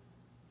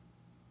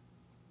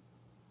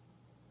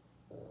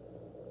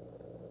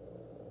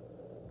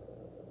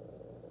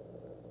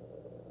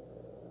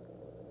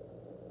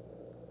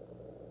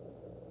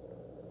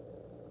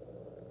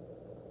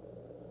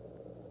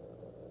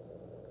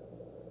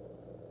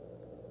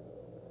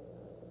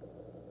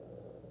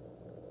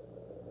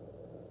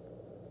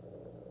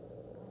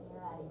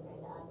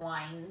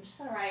 Wind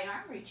the right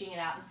arm, reaching it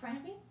out in front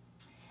of you,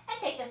 and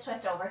take this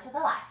twist over to the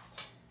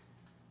left.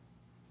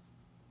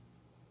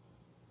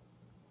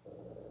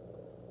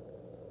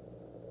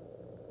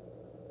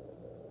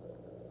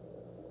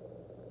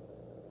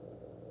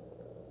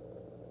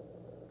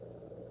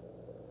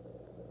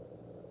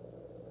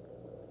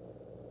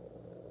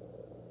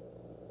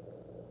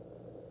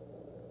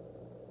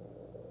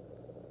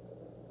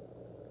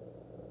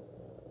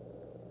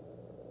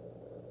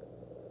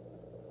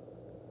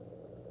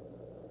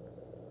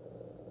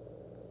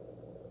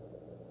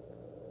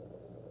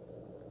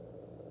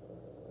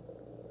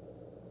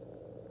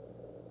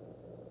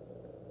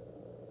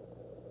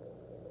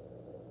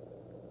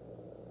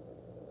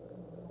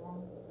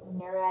 When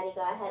you're ready,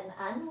 go ahead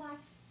and unwind.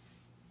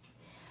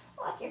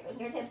 Walk your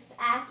fingertips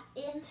back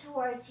in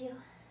towards you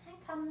and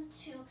come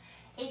to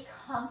a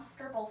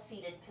comfortable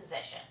seated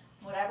position,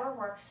 whatever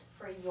works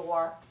for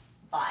your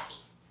body.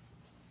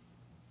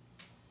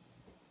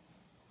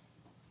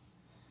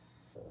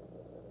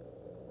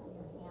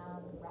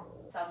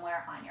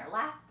 somewhere on your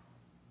lap.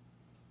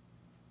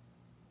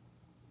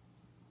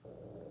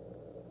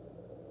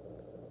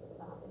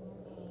 Soften your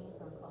gaze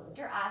or close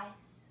your eyes.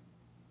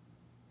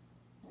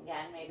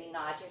 Again, maybe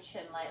nod your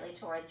chin lightly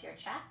towards your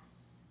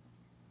chest.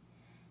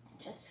 And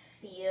just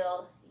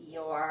feel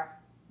your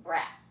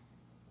breath.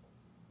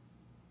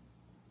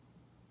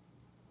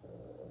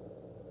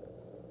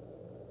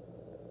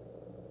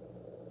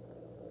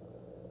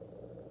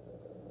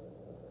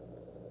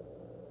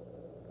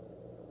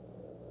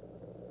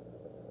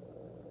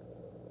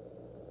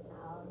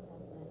 How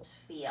does this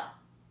feel?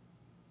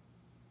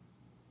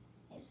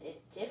 Is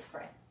it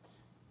different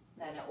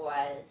than it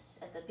was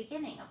at the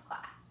beginning of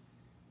class?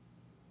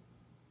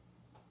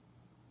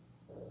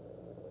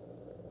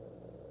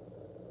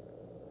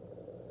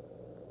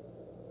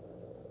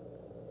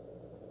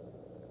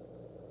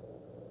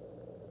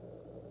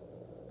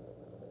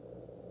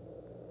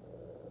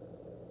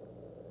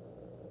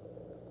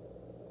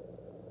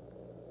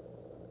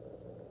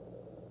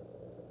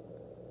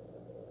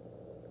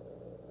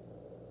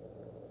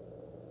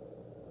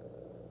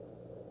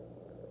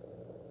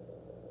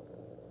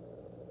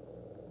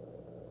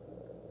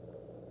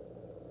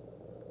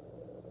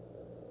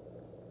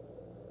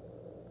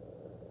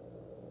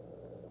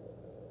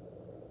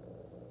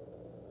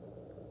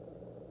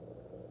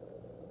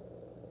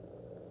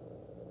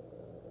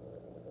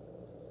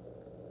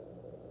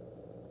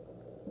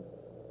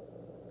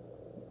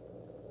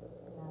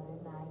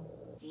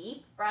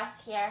 Deep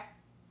breath here.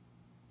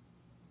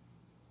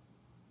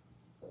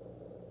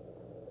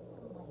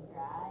 Leave your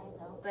eyes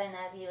open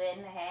as you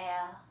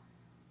inhale.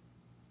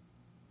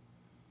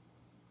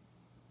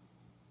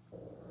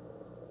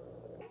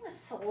 Bring the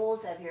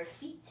soles of your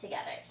feet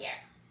together here.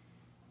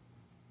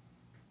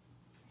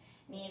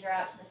 Knees are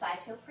out to the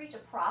sides. Feel free to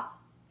prop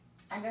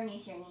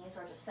underneath your knees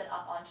or just sit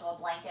up onto a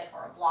blanket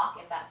or a block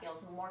if that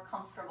feels more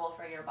comfortable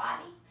for your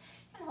body.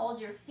 And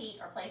hold your feet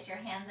or place your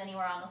hands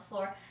anywhere on the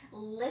floor.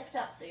 Lift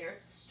up so you're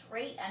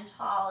straight and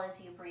tall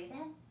as you breathe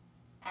in.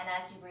 And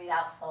as you breathe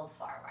out, fold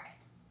forward.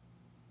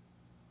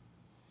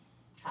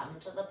 Come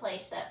to the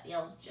place that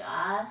feels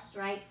just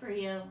right for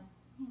you.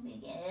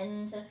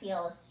 Begin to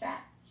feel a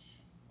stretch.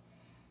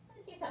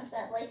 As you come to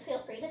that place, feel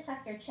free to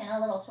tuck your chin a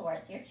little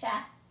towards your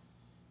chest.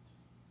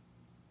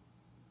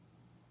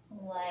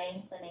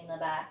 Lengthening the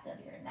back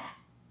of your neck.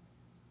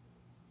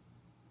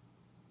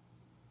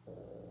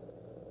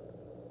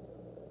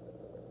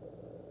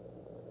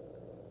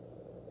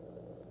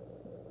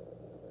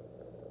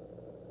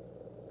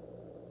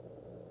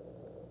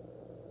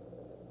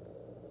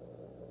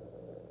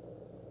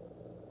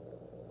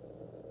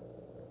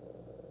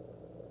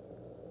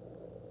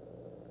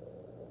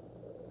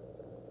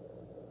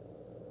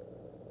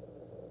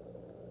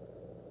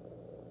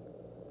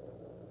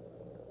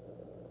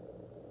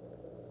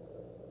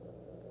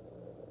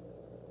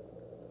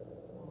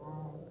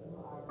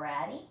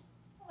 Ready?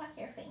 Walk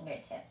your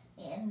fingertips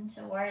in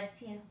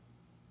towards you.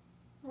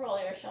 Roll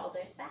your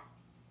shoulders back.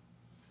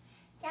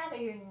 Gather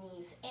your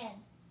knees in.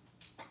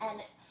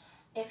 And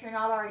if you're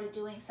not already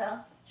doing so,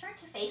 turn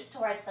to face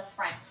towards the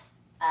front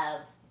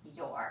of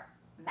your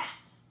mat.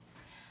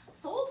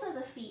 Soles of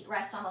the feet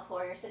rest on the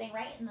floor. You're sitting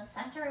right in the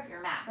center of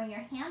your mat. Bring your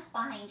hands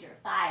behind your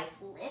thighs.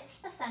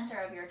 Lift the center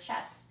of your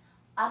chest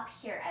up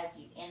here as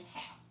you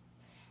inhale.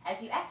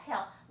 As you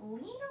exhale,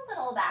 lean a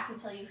little back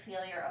until you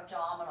feel your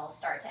abdominals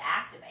start to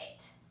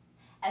activate.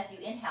 As you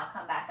inhale,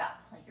 come back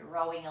up like you're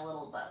rowing a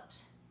little boat.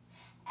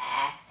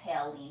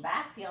 Exhale, lean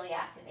back, feel the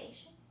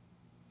activation.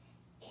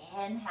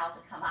 Inhale to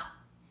come up.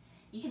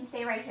 You can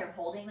stay right here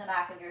holding the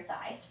back of your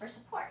thighs for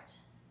support.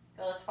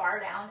 Go as far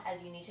down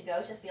as you need to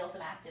go to feel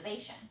some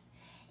activation.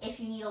 If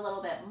you need a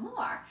little bit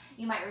more,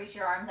 you might reach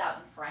your arms out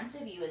in front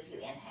of you as you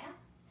inhale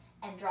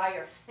and draw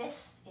your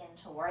fists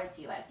in towards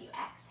you as you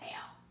exhale.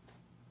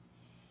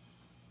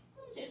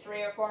 Do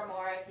 3 or 4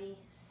 more of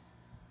these.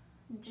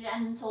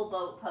 Gentle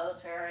boat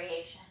pose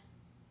variation.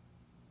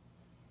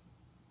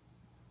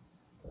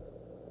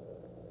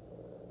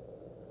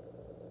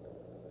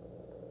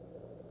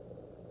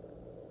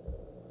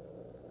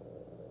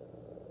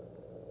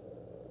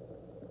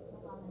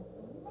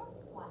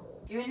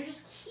 You're going to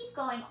just keep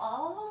going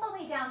all the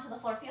way down to the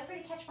floor. Feel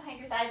free to catch behind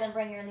your thighs and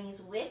bring your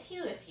knees with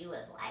you if you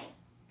would like.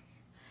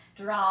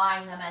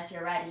 Drawing them as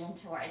you're ready in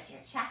towards your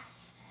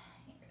chest.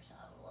 Give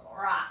yourself a little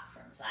rock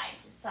from side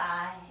to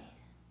side.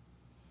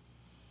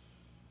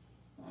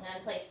 And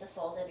then place the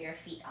soles of your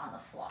feet on the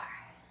floor.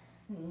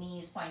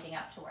 Knees pointing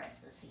up towards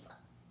the ceiling.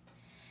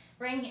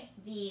 Bring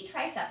the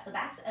triceps, the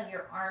backs of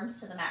your arms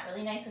to the mat,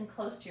 really nice and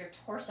close to your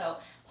torso.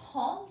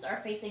 Palms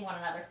are facing one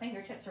another.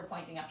 Fingertips are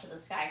pointing up to the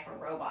sky for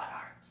robot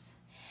arms.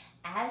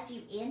 As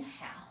you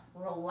inhale,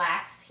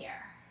 relax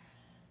here.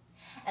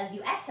 As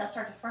you exhale,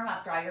 start to firm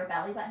up. Draw your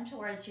belly button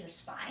towards your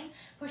spine.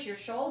 Push your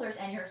shoulders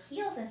and your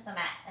heels into the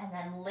mat, and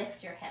then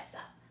lift your hips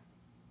up.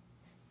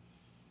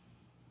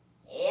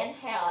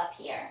 Inhale up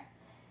here.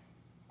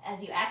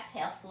 As you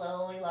exhale,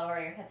 slowly lower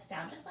your hips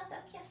down. Just let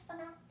them kiss the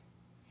mat.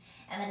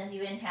 And then as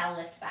you inhale,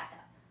 lift back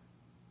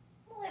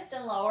up. Lift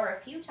and lower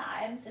a few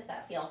times if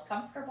that feels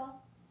comfortable.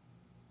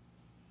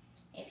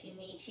 If you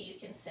need to, you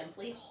can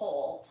simply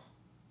hold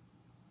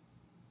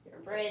your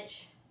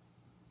bridge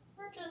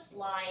or just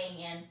lying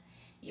in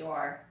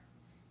your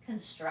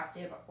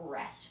constructive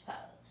rest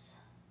pose.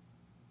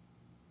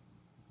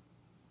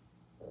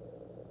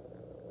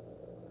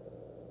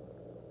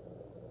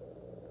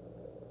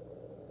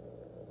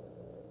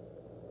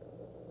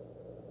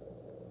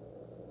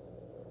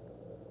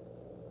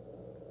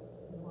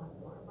 One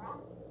more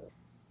breath.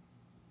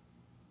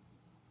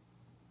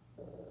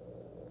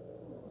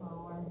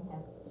 Lower the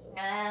hips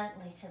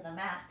gently to the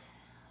mat.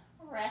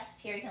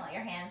 Rest here. You can let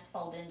your hands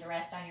fold in to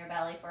rest on your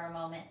belly for a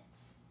moment.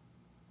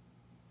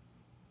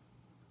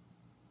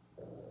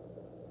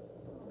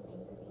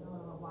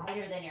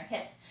 Wider than your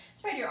hips.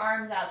 Spread your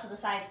arms out to the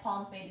sides,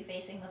 palms maybe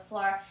facing the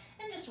floor,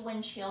 and just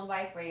windshield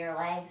wiper your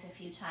legs a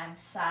few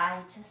times,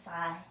 side to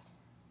side.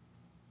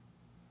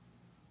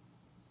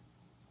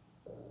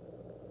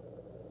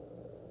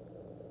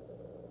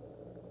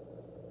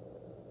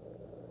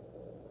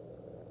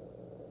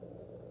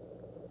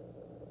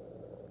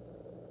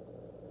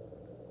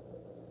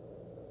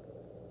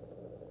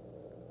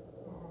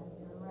 As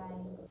you're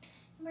ready,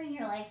 bring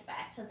your legs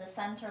back to the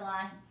center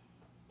line.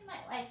 You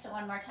might like to,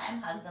 one more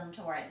time, hug them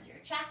towards your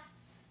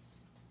chest.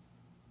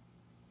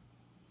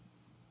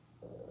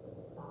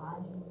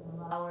 Massaging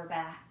your lower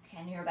back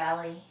and your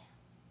belly.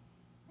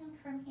 And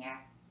from here,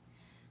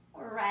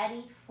 we're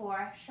ready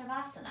for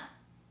Shavasana.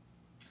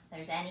 If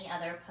there's any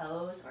other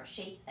pose or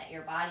shape that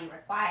your body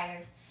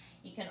requires,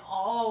 you can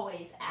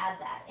always add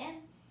that in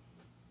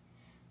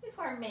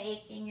before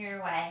making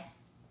your way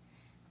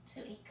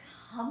to a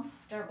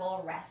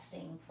comfortable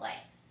resting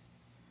place.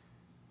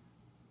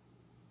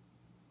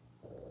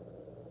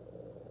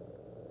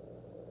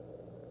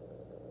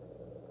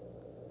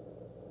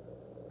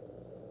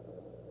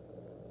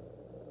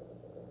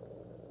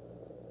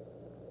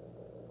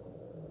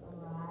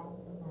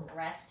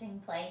 Resting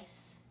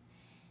place.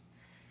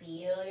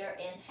 Feel your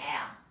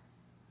inhale.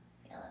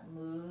 Feel it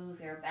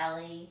move your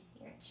belly,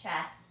 your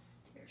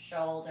chest, your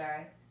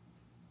shoulders.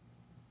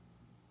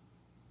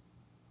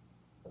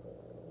 Feel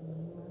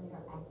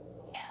your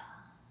exhale.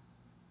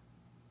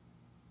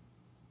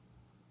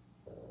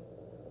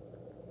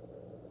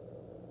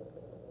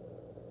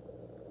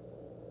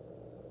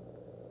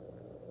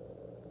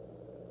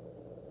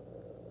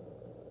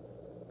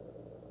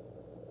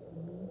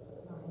 Keep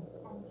your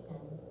attention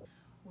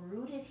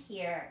rooted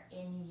here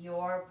in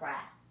your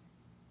breath.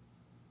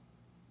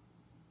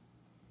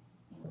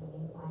 You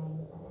may find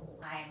that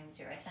at times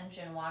your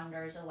attention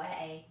wanders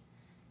away,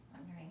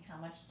 wondering how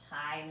much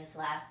time is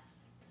left,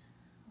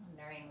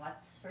 wondering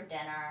what's for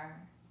dinner,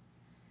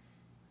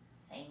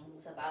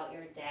 things about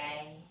your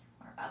day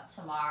or about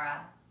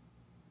tomorrow.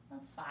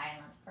 That's fine,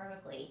 that's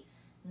perfectly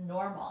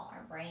normal.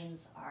 Our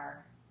brains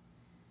are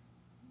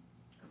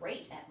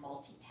great at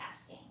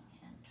multitasking.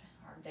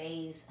 Our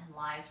days and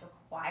lives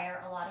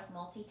require a lot of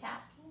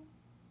multitasking.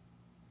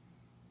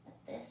 But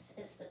this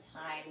is the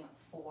time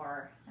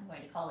for, I'm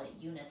going to call it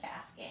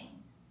unitasking.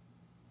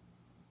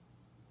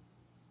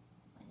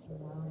 When you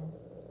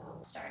notice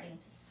yourself starting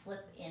to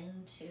slip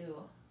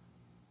into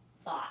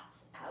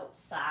thoughts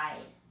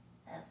outside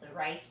of the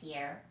right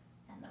here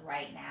and the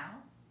right now,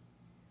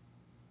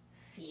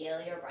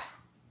 feel your breath.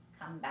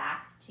 Come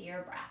back to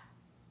your breath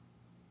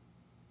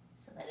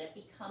so that it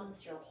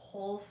becomes your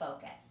whole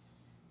focus.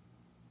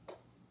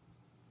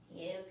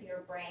 Give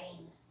your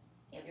brain,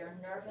 give your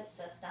nervous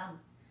system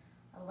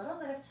a little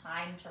bit of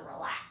time to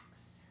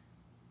relax.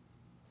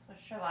 That's what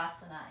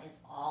Shavasana is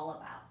all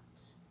about.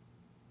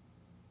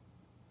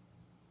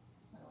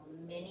 A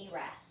little mini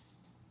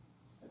rest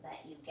so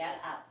that you get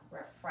up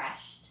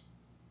refreshed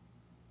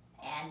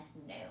and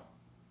new.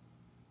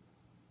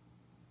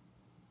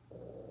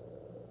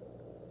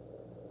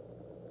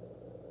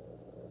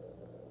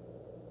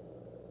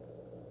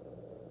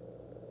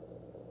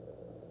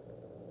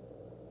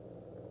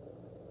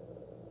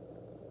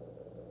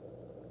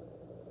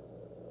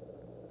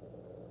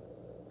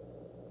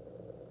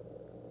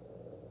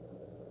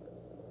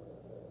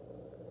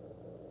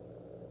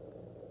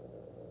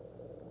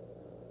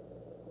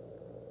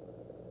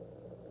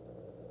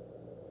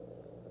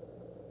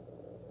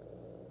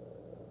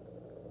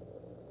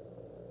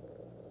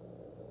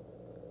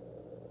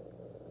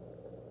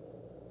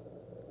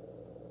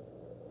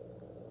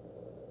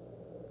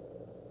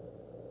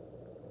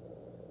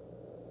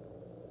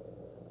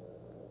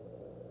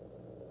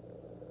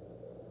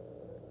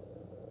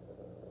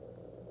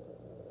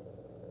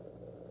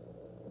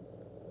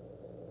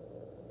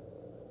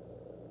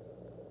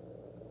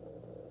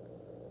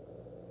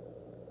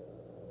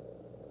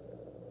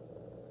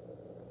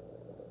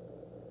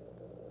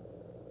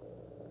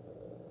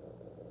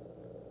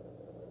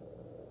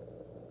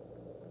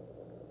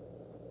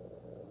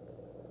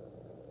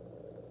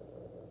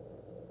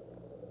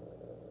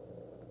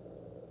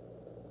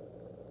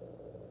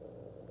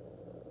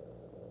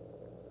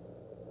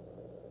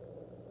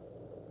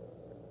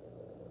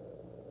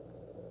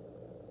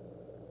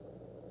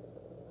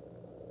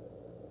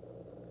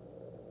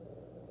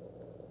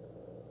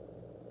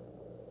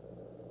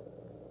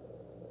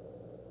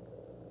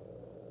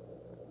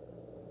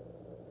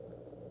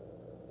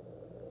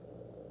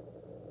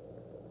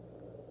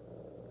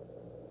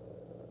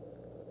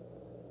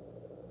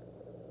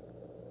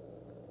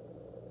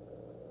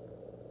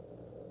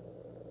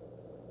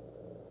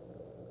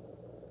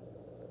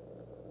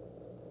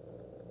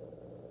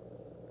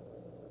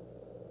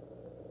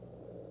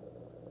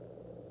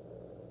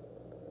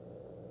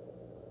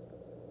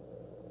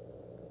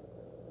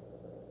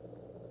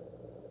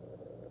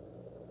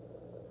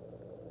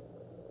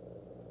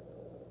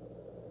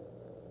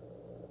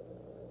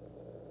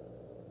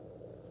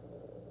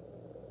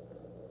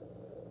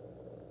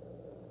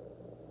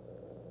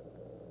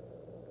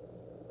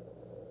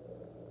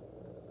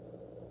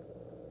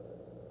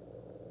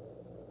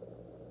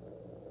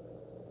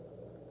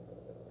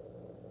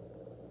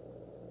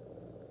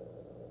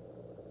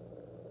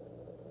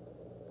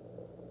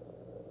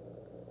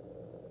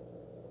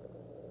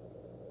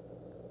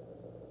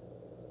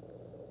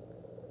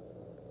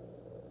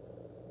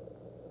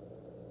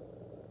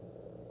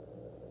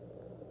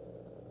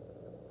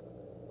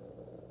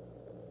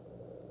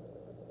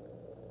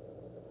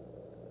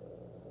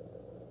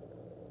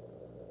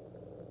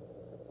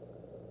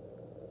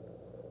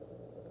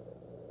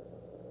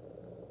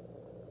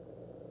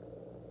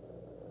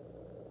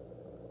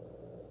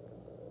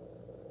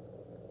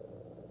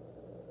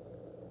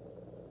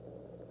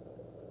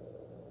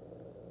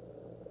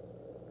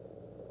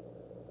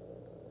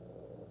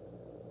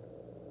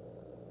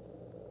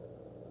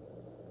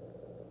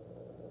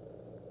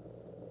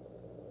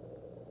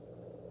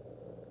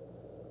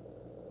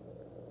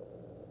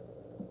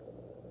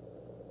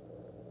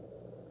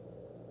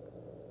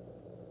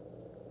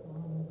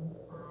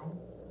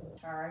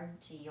 return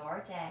to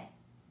your day.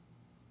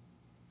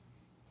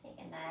 Take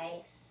a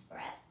nice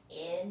breath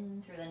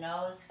in through the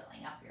nose,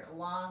 filling up your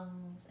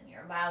lungs and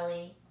your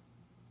belly.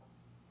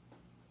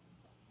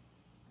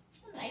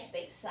 A nice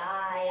big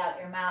sigh out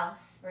your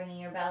mouth, bringing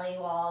your belly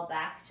wall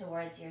back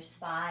towards your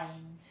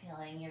spine,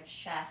 feeling your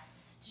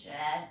chest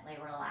gently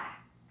relax.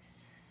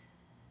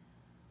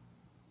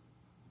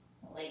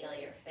 Wiggle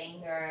your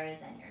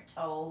fingers and your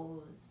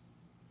toes.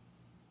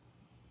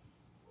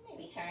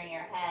 Maybe turn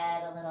your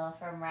head a little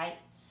from right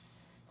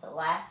to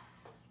left.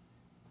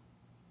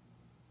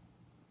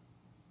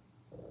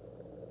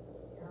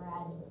 As you're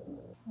ready,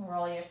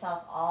 roll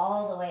yourself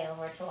all the way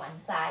over to one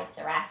side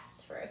to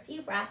rest for a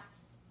few breaths.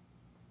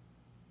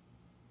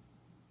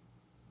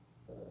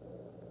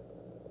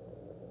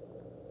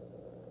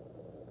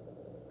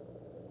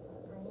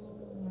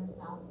 Bringing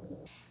yourself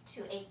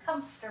to a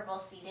comfortable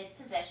seated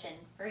position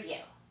for you.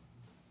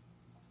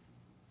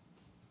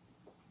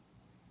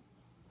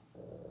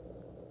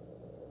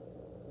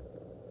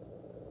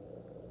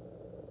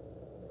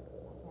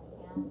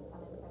 Hands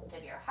come in front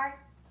of your heart.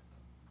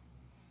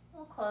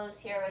 We'll close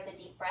here with a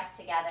deep breath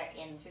together,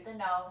 in through the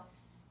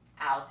nose,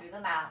 out through the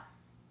mouth,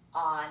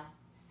 on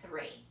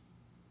 3.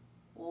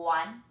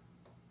 1,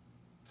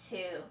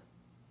 2,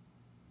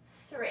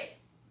 3.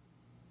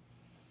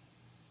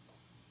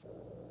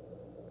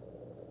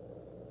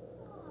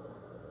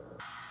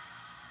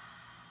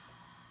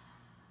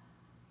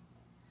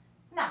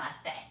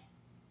 Namaste.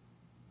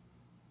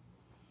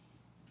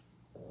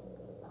 Thank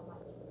you so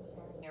much for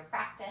sharing your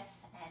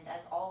practice, and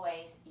as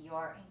always,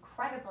 your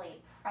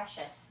incredibly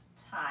precious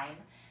time.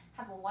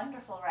 Have a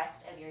wonderful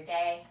rest of your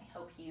day. I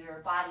hope your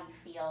body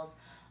feels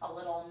a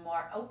little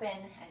more open,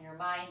 and your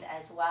mind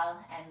as well,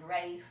 and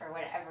ready for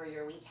whatever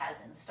your week has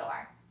in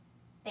store.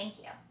 Thank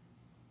you.